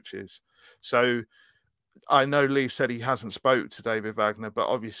approaches. So I know Lee said he hasn't spoke to David Wagner, but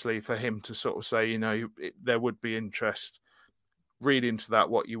obviously for him to sort of say, there would be interest, read into that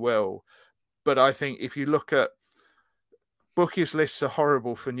what you will. But I think if you look at bookies lists are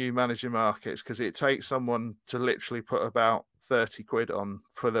horrible for new manager markets, because it takes someone to literally put about 30 quid on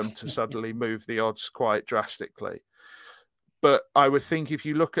for them to suddenly move the odds quite drastically. But I would think if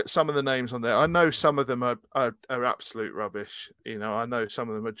you look at some of the names on there, I know some of them are absolute rubbish. You know, I know some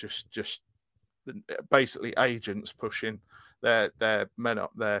of them are just basically agents pushing their men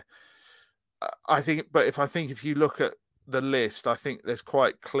up there. I think if you look at the list, I think there's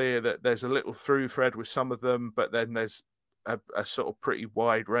quite clear that there's a little through thread with some of them, but then there's a sort of pretty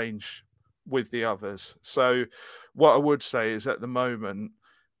wide range with the others. So what I would say is at the moment,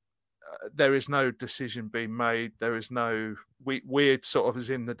 there is no decision being made. There is no, we're sort of as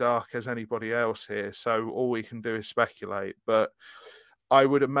in the dark as anybody else here. So all we can do is speculate. But I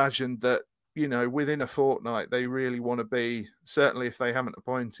would imagine that, you know, within a fortnight, they really want to be, certainly if they haven't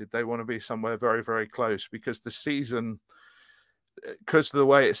appointed, they want to be somewhere very, very close, because the season, because of the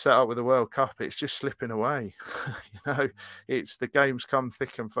way it's set up with the World Cup, it's just slipping away. You know, it's the games come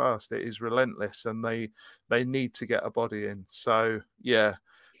thick and fast. It is relentless, and they need to get a body in. So, yeah.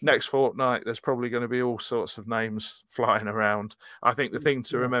 Next fortnight, there's probably going to be all sorts of names flying around. I think the thing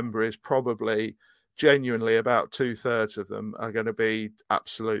to remember is probably genuinely about 2/3 of them are going to be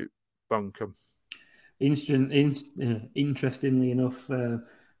absolute bunkum. Interestingly enough,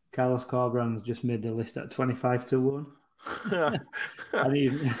 Carlos Corberán's just made the list at 25-1. And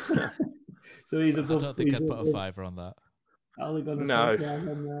he's above. I don't think I'd put a fiver on that. No.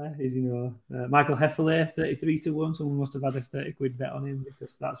 Is, Michael Hefele, 33-1. Someone must have had a 30 quid bet on him,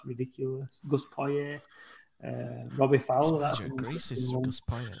 because that's ridiculous. Gus Poyet, Robbie Fowler. That's Greece is Gus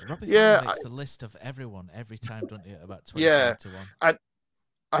Poyet. Robbie Fowler makes the list of everyone every time, don't you? About 25-1. And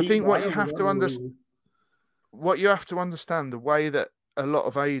I think what you have to understand, the way that a lot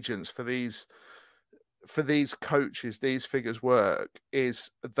of agents for these coaches, these figures work, is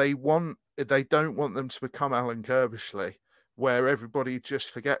they don't want them to become Alan Kirbishley, where everybody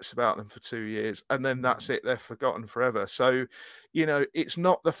just forgets about them for 2 years and then that's it, they're forgotten forever. So, you know, it's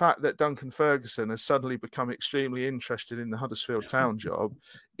not the fact that Duncan Ferguson has suddenly become extremely interested in the Huddersfield Town job.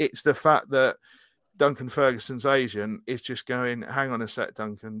 It's the fact that Duncan Ferguson's agent is just going, hang on a sec,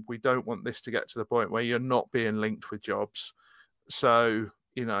 Duncan, we don't want this to get to the point where you're not being linked with jobs. So,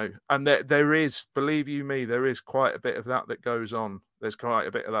 you know, and there is, believe you me, there is quite a bit of that goes on. There's quite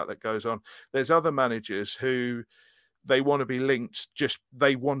a bit of that goes on. There's other managers who they want to be linked, just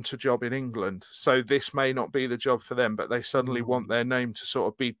they want a job in England. So this may not be the job for them, but they suddenly want their name to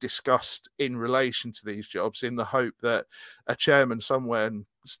sort of be discussed in relation to these jobs, in the hope that a chairman somewhere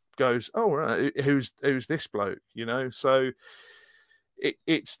goes, oh, right, who's this bloke, you know? So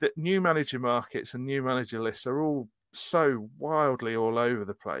it's that new manager markets and new manager lists are all so wildly all over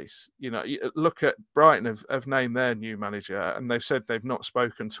the place. You know, look at Brighton have named their new manager, and they've said they've not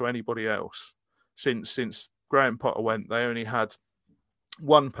spoken to anybody else since Graham Potter went. They only had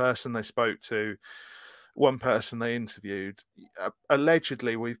one person they spoke to, one person they interviewed.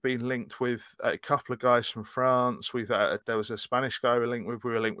 Allegedly, we've been linked with a couple of guys from France. There was a Spanish guy we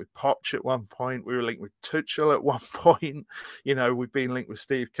were linked with Poch at one point. We were linked with Tuchel at one point. You know, we've been linked with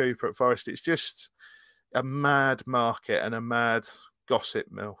Steve Cooper at Forest. It's just a mad market and a mad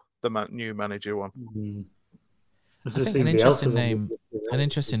gossip mill, the new manager one. Mm-hmm. I think an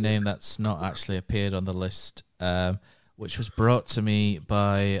interesting name that's not actually appeared on the list, which was brought to me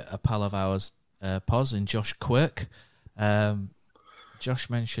by a pal of ours, Poz, and Josh Quirk. Josh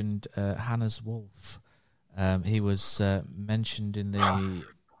mentioned Hannes Wolf. He was mentioned in the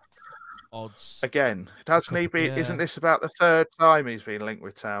odds. Again, hasn't he been? Isn't this about the third time he's been linked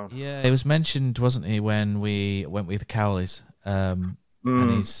with Town? Yeah, he was mentioned, wasn't he, when we went with the Cowleys? And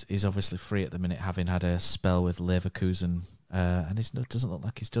he's obviously free at the minute, having had a spell with Leverkusen, and it doesn't look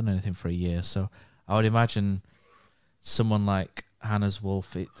like he's done anything for a year. So I would imagine someone like Hannes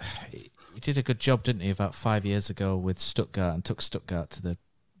Wolf, he did a good job, didn't he, about 5 years ago with Stuttgart, and took Stuttgart to the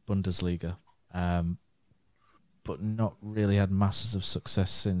Bundesliga, but not really had masses of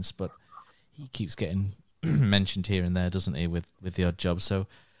success since. But he keeps getting mentioned here and there, doesn't he, with the odd job. So,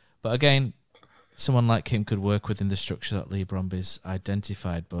 but again, someone like him could work within the structure that Lee Bromby's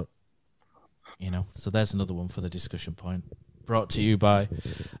identified, but, you know, so there's another one for the discussion point. Brought to you by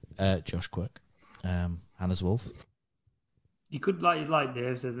Josh Quirk, Hannes Wolf. You could, like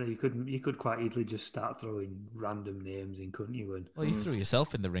Dave says, that you could quite easily just start throwing random names in, couldn't you? And, well, you threw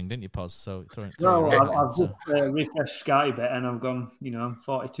yourself in the ring, didn't you, Poz? So I've just refreshed Sky Bet, and I've gone,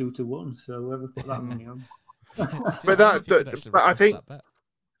 42-1. So whoever put that money on. But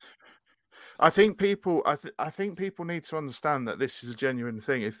I think people need to understand that this is a genuine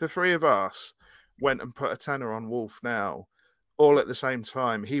thing. If the three of us went and put a tenner on Wolf now, all at the same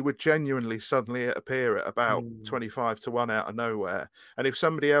time, he would genuinely suddenly appear at about 25-1 out of nowhere. And if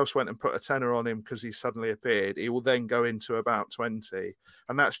somebody else went and put a tenner on him because he suddenly appeared, he will then go into about 20.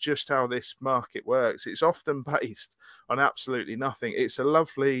 And that's just how this market works. It's often based on absolutely nothing. It's a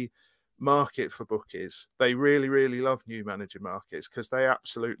lovely market for bookies. They really, really love new manager markets because they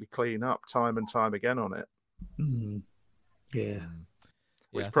absolutely clean up time and time again on it. Yeah.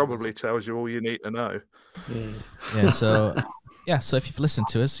 Which probably tells you all you need to know. So if you've listened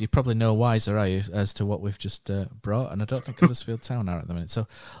to us, you probably know wiser, are you, as to what we've just brought. And I don't think Huddersfield Town are at the minute. So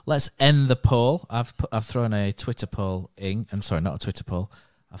let's end the poll. I've thrown a Twitter poll in. I'm sorry, not a Twitter poll.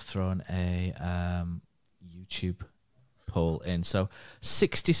 I've thrown a YouTube poll in. So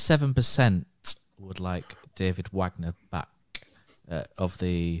 67% would like David Wagner back of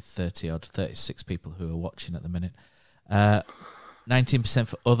the 36 people who are watching at the minute. 19%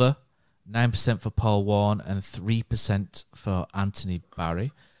 for other, 9% for Paul Warne, and 3% for Anthony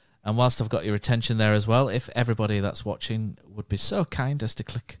Barry. And whilst I've got your attention there as well, if everybody that's watching would be so kind as to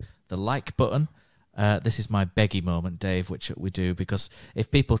click the like button, this is my beggy moment, Dave, which we do, because if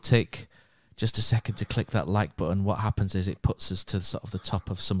people take just a second to click that like button, what happens is it puts us to sort of the top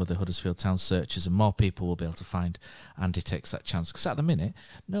of some of the Huddersfield Town searches, and more people will be able to find Andy Takes That Chance, because at the minute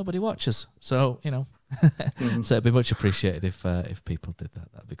nobody watches. So so it'd be much appreciated if people did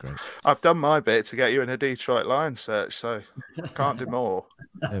that. That'd be great. I've done my bit to get you in a Detroit Lions search, so can't do more.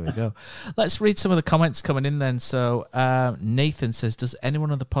 There we go. Let's read some of the comments coming in then. So Nathan says, does anyone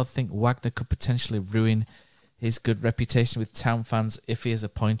on the pod think Wagner could potentially ruin his good reputation with Town fans if he is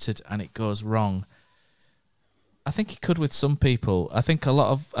appointed and it goes wrong? I think he could with some people. I think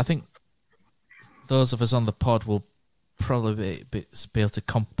those of us on the pod will probably be able to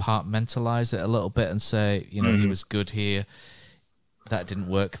compartmentalise it a little bit and say, he was good here, that didn't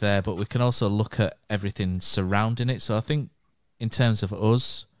work there, but we can also look at everything surrounding it. So I think in terms of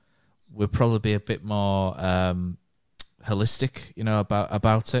us, we'll probably be a bit more holistic,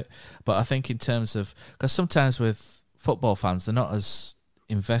 about it. But I think in terms of, because sometimes with football fans, they're not as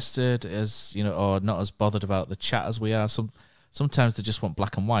invested as, or not as bothered about the chat as we are. Sometimes they just want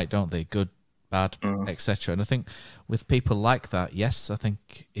black and white, don't they? Good, bad, etc. And I think with people like that, yes, I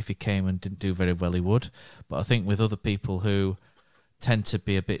think if he came and didn't do very well, he would. But I think with other people who tend to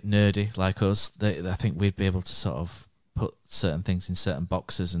be a bit nerdy like us, I think we'd be able to sort of put certain things in certain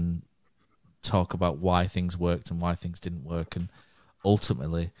boxes and talk about why things worked and why things didn't work. And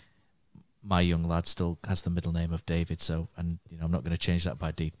ultimately, my young lad still has the middle name of David. So, and I'm not going to change that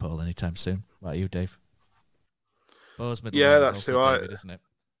by deed poll anytime soon. What about you, Dave? Bo's middle name that's is also David, isn't it?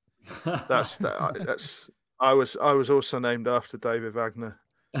 I was also named after David Wagner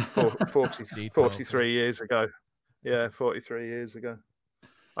 43 years ago. Yeah, 43 years ago.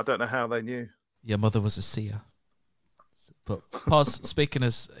 I don't know how they knew. Your mother was a seer. But pause, speaking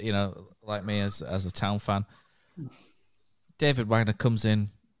as, like me as a Town fan, David Wagner comes in,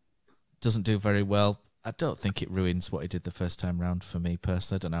 doesn't do very well. I don't think it ruins what he did the first time round for me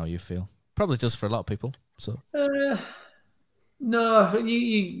personally. I don't know how you feel. Probably does for a lot of people. So no,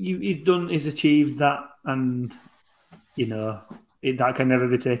 he's achieved that, and that can never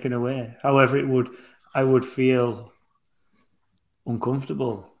be taken away. However, I would feel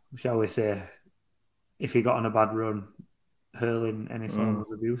uncomfortable, shall we say, if he got on a bad run, hurling any form of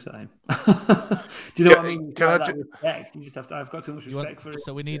abuse at him. Do you know what I mean? Respect. You just have to. I've got too much respect for it.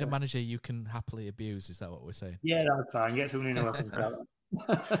 So we need a manager you can happily abuse. Is that what we're saying? Yeah, that's fine. Get someone who knows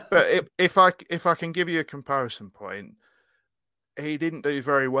that. But if I can give you a comparison point, he didn't do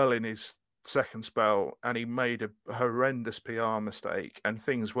very well in his second spell, and he made a horrendous PR mistake, and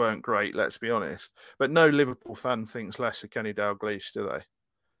things weren't great. Let's be honest. But no Liverpool fan thinks less of Kenny Dalglish, do they?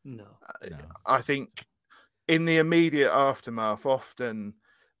 No. I think in the immediate aftermath, often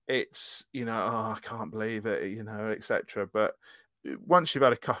it's, I can't believe it, etc. But once you've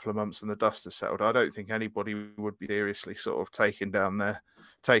had a couple of months and the dust has settled, I don't think anybody would be seriously sort of taking down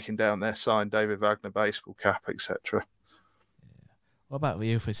their signed David Wagner baseball cap, etc. Yeah. What about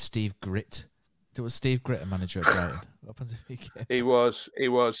you for Steve Gritt? Was Steve Gritt a manager at Brighton? What happens if he came? He was,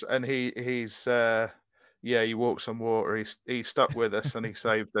 and he's he walks on water. He stuck with us and he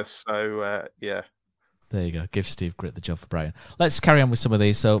saved us. So yeah. There you go. Give Steve Gritt the job for Brighton. Let's carry on with some of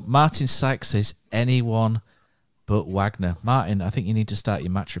these. So Martin Sykes says, anyone but Wagner. Martin, I think you need to start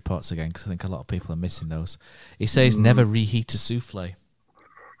your match reports again, because I think a lot of people are missing those. He says, never reheat a souffle.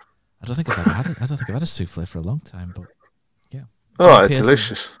 I don't think I've had a souffle for a long time, but yeah. Oh,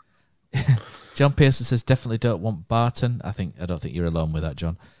 delicious. John Pearson says, definitely don't want Barton. I don't think you're alone with that,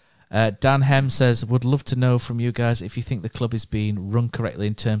 John. Dan Hem says, would love to know from you guys if you think the club is being run correctly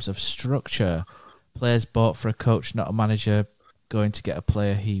in terms of structure. Players bought for a coach, not a manager. going to get a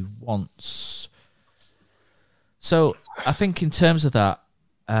player he wants. So I think in terms of that,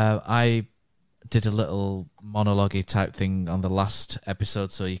 I did a little monologue-y type thing on the last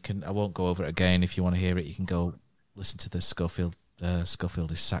episode, so I won't go over it again. If you want to hear it, you can go listen to the Schofield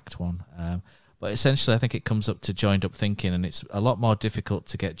is sacked one. But essentially, I think it comes up to joined-up thinking, and it's a lot more difficult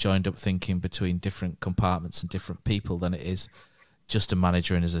to get joined-up thinking between different compartments and different people than it is just a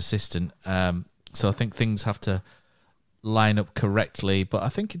manager and his assistant. So I think things have to line up correctly. But I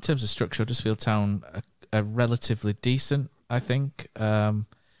think in terms of structure, Huddersfield Town are relatively decent, I think.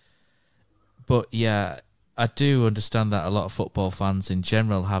 But yeah, I do understand that a lot of football fans in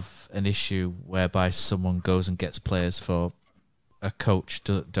general have an issue whereby someone goes and gets players for a coach,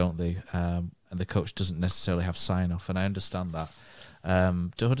 don't they? And the coach doesn't necessarily have sign-off, and I understand that.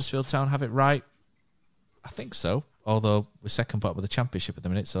 Do Huddersfield Town have it right? I think so, although we're second bottom of the Championship at the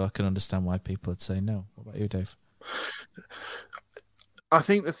minute, so I can understand why people would say no. What about you, Dave? I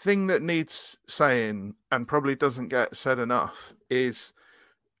think the thing that needs saying, and probably doesn't get said enough, is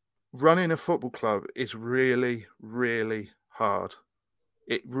running a football club is really, really hard.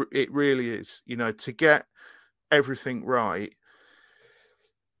 It really is. You know, to get everything right,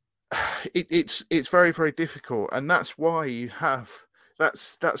 it's very, very difficult, and that's why you have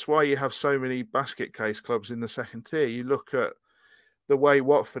so many basket case clubs in the second tier. You look at the way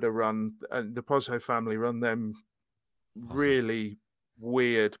Watford are run, and the Pozzo family run them really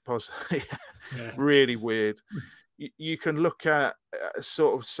weird, really weird. You can look at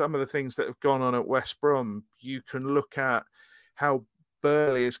sort of some of the things that have gone on at West Brom. You can look at how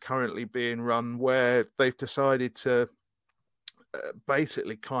Burnley is currently being run, where they've decided to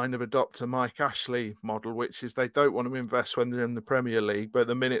basically kind of adopt a Mike Ashley model, which is they don't want to invest when they're in the Premier League, but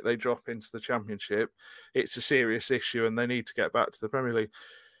the minute they drop into the Championship, it's a serious issue and they need to get back to the Premier League.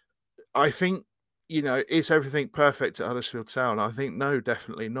 I think, you know, is everything perfect at Huddersfield Town? I think no,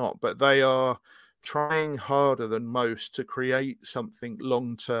 definitely not. But they are trying harder than most to create something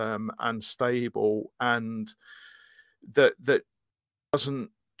long-term and stable, and that doesn't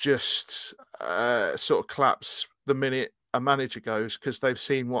just sort of collapse the minute a manager goes, because they've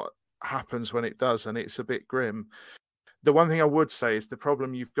seen what happens when it does, and it's a bit grim. The one thing I would say is the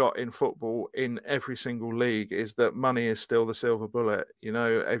problem you've got in football in every single league is that money is still the silver bullet. You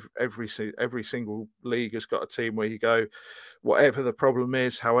know, every single league has got a team where you go, whatever the problem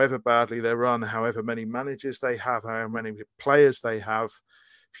is, however badly they're run, however many managers they have, however many players they have,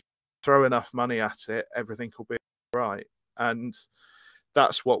 if you throw enough money at it, everything will be right. And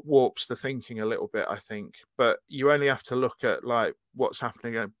that's what warps the thinking a little bit, I think. But you only have to look at like what's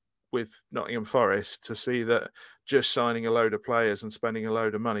happening with Nottingham Forest to see that just signing a load of players and spending a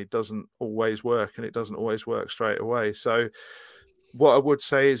load of money doesn't always work, and it doesn't always work straight away. So what I would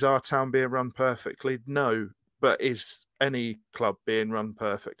say is, our town being run perfectly? No. But is any club being run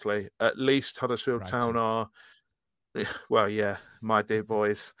perfectly? At least Huddersfield Town are. Well, yeah, my dear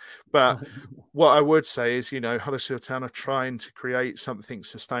boys. But what I would say is, you know, Huddersfield Town are trying to create something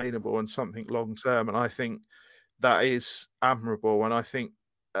sustainable and something long-term. And I think that is admirable. And I think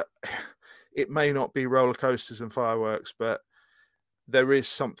it may not be roller coasters and fireworks, but there is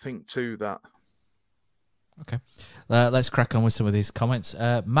something to that. Okay. Let's crack on with some of these comments.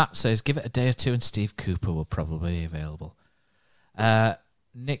 Matt says, give it a day or two and Steve Cooper will probably be available.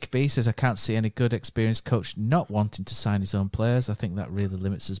 Nick B says, I can't see any good experienced coach not wanting to sign his own players. I think that really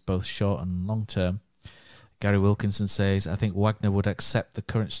limits us both short and long term. Gary Wilkinson says, I think Wagner would accept the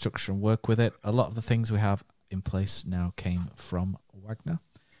current structure and work with it. A lot of the things we have in place now came from Wagner.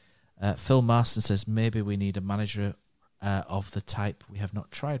 Phil Marston says, maybe we need a manager of the type we have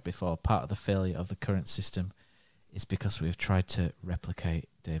not tried before. Part of the failure of the current system is because we have tried to replicate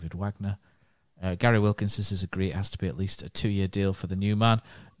David Wagner. Gary Wilkinson says, agree, it has to be at least a 2-year deal for the new man.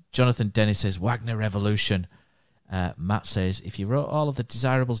 Jonathan Dennis says, Wagner revolution. Matt says, if you wrote all of the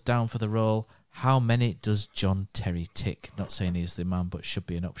desirables down for the role, how many does John Terry tick? Not saying he's the man, but should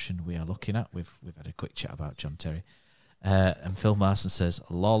be an option we are looking at. We've had a quick chat about John Terry. And Phil Marston says,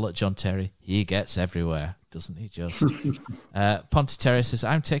 lol at John Terry, he gets everywhere, doesn't he just? Ponte Terry says,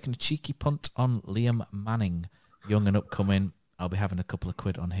 I'm taking a cheeky punt on Liam Manning, young and upcoming. I'll be having a couple of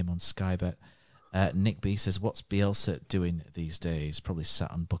quid on him on Skybet. Nick B says, what's Bielsa doing these days? Probably sat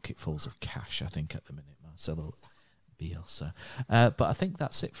on bucketfuls of cash, I think, at the minute, Marcelo Bielsa. But I think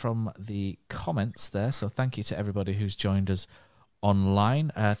that's it from the comments there. So thank you to everybody who's joined us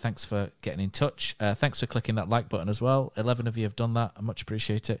online. Thanks for getting in touch. Thanks for clicking that like button as well. 11 of you have done that. I much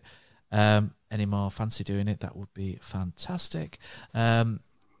appreciate it. Any more fancy doing it, that would be fantastic.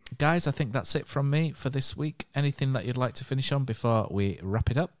 Guys, I think that's it from me for this week. Anything that you'd like to finish on before we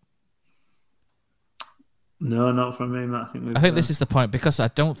wrap it up? No, not from me, Matt. I think this is the point, because I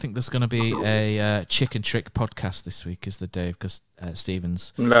don't think there's going to be a Chicken Trick podcast this week, is the day, because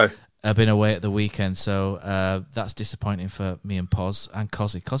Stevens have been away at the weekend, so that's disappointing for me and Poz and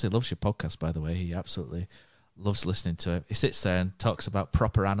Cozzy. Cozzy loves your podcast, by the way. He absolutely loves listening to it. He sits there and talks about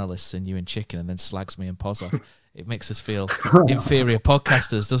proper analysts in You and Chicken and then slags me and Poz off. It makes us feel inferior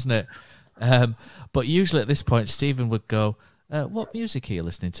podcasters, doesn't it? But usually at this point, Stephen would go, what music are you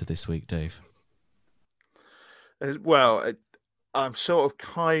listening to this week, Dave? Well, I'm sort of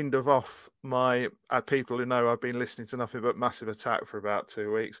kind of off my... people who know I've been listening to nothing but Massive Attack for about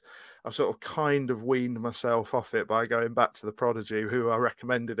 2 weeks. I've sort of kind of weaned myself off it by going back to The Prodigy, who I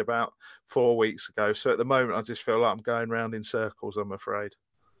recommended about 4 weeks ago. So at the moment, I just feel like I'm going round in circles, I'm afraid.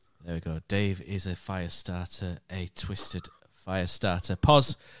 There we go. Dave is a fire starter, a twisted fire starter.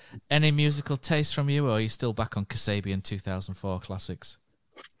 Poz, any musical taste from you, or are you still back on Kasabian 2004 classics?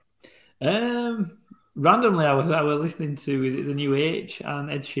 Randomly, I was listening to, is it the new H and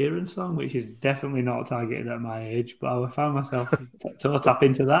Ed Sheeran song, which is definitely not targeted at my age, but I found myself toe tap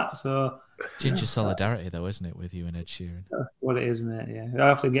into that. So Ginger Solidarity, though, isn't it, with you and Ed Sheeran? What it is, mate. Yeah,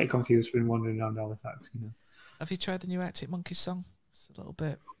 I often get confused when wandering around Halifax. Have you tried the new Arctic Monkeys song? It's a little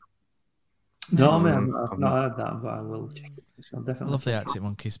bit. No, man, I've not heard that, but I will check it. So definitely. I love the Arctic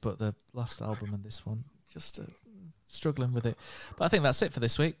Monkeys, but the last album and this one, just struggling with it. But I think that's it for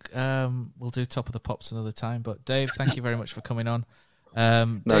this week. We'll do Top of the Pops another time. But Dave, thank you very much for coming on.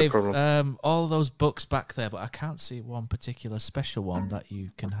 No Dave, problem. all those books back there, but I can't see one particular special one that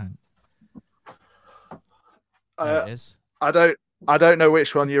you can hang. There it is. I don't know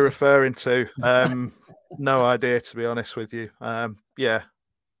which one you're referring to. No idea, to be honest with you. Yeah.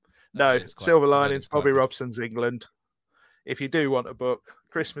 No, Silver Linings, Bobby Robson's England. If you do want a book,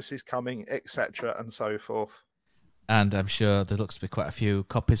 Christmas is coming, etc., and so forth. And I'm sure there looks to be quite a few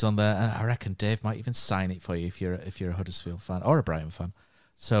copies on there. And I reckon Dave might even sign it for you if you're a Huddersfield fan or a Brighton fan.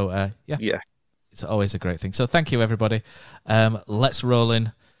 So yeah, it's always a great thing. So thank you, everybody. Let's roll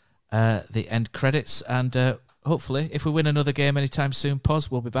in the end credits, and hopefully, if we win another game anytime soon,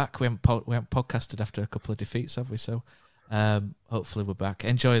 Poz, we'll be back. We haven't podcasted after a couple of defeats, have we? So hopefully we're back.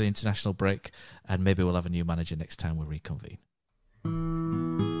 Enjoy the international break, and maybe we'll have a new manager next time we reconvene.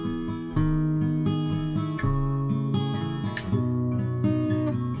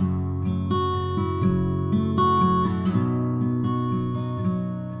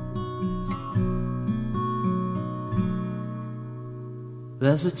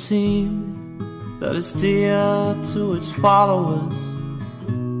 There's a team that is dear to its followers.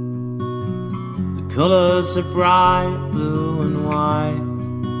 The colours are bright blue and white.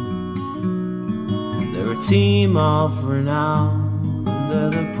 They're a team of renown,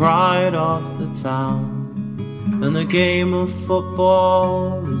 they're the pride of the town, and the game of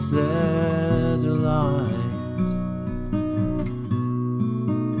football is their delight.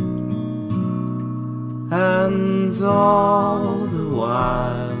 And all the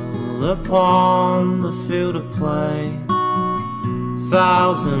while upon the field of play,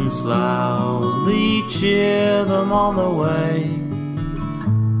 thousands loudly cheer them on the way.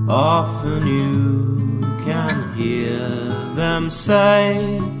 Often you can hear them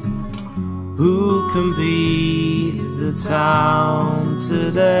say, who can beat the town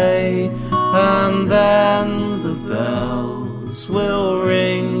today? And then the bells will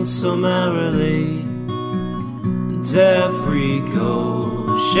ring so merrily, and every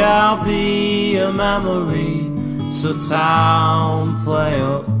goal shall be a memory. So town, play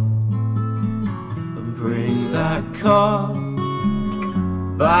up and bring that cup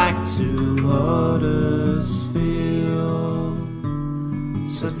back to Huddersfield.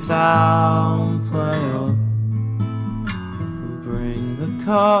 So town, play up and bring the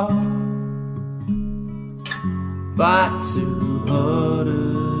cup back to Huddersfield.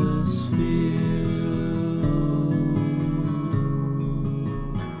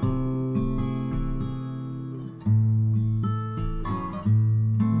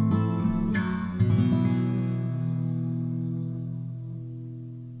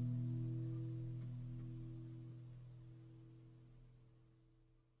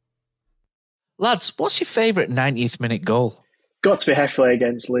 Lads, what's your favourite 90th minute goal? Got to be Hefele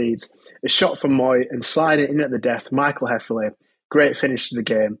against Leeds. A shot from Moy and sliding in at the death, Michael Hefele. Great finish to the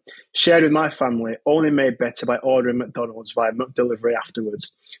game. Shared with my family, only made better by ordering McDonald's via McDelivery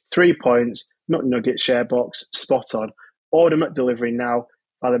afterwards. 3 points, McNugget share box, spot on. Order McDelivery now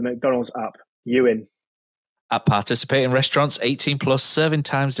via the McDonald's app. You in. At participating restaurants, 18 plus, serving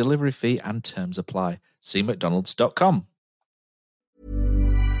times, delivery fee and terms apply. See mcdonalds.com.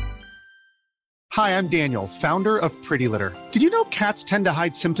 Hi, I'm Daniel, founder of Pretty Litter. Did you know cats tend to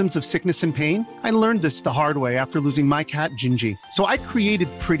hide symptoms of sickness and pain? I learned this the hard way after losing my cat, Gingy. So I created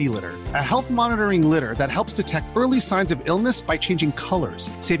Pretty Litter, a health monitoring litter that helps detect early signs of illness by changing colors,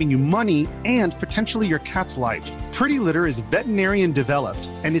 saving you money and potentially your cat's life. Pretty Litter is veterinarian developed,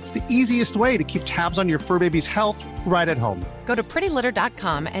 and it's the easiest way to keep tabs on your fur baby's health right at home. Go to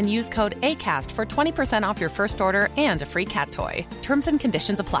prettylitter.com and use code ACAST for 20% off your first order and a free cat toy. Terms and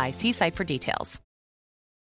conditions apply. See site for details.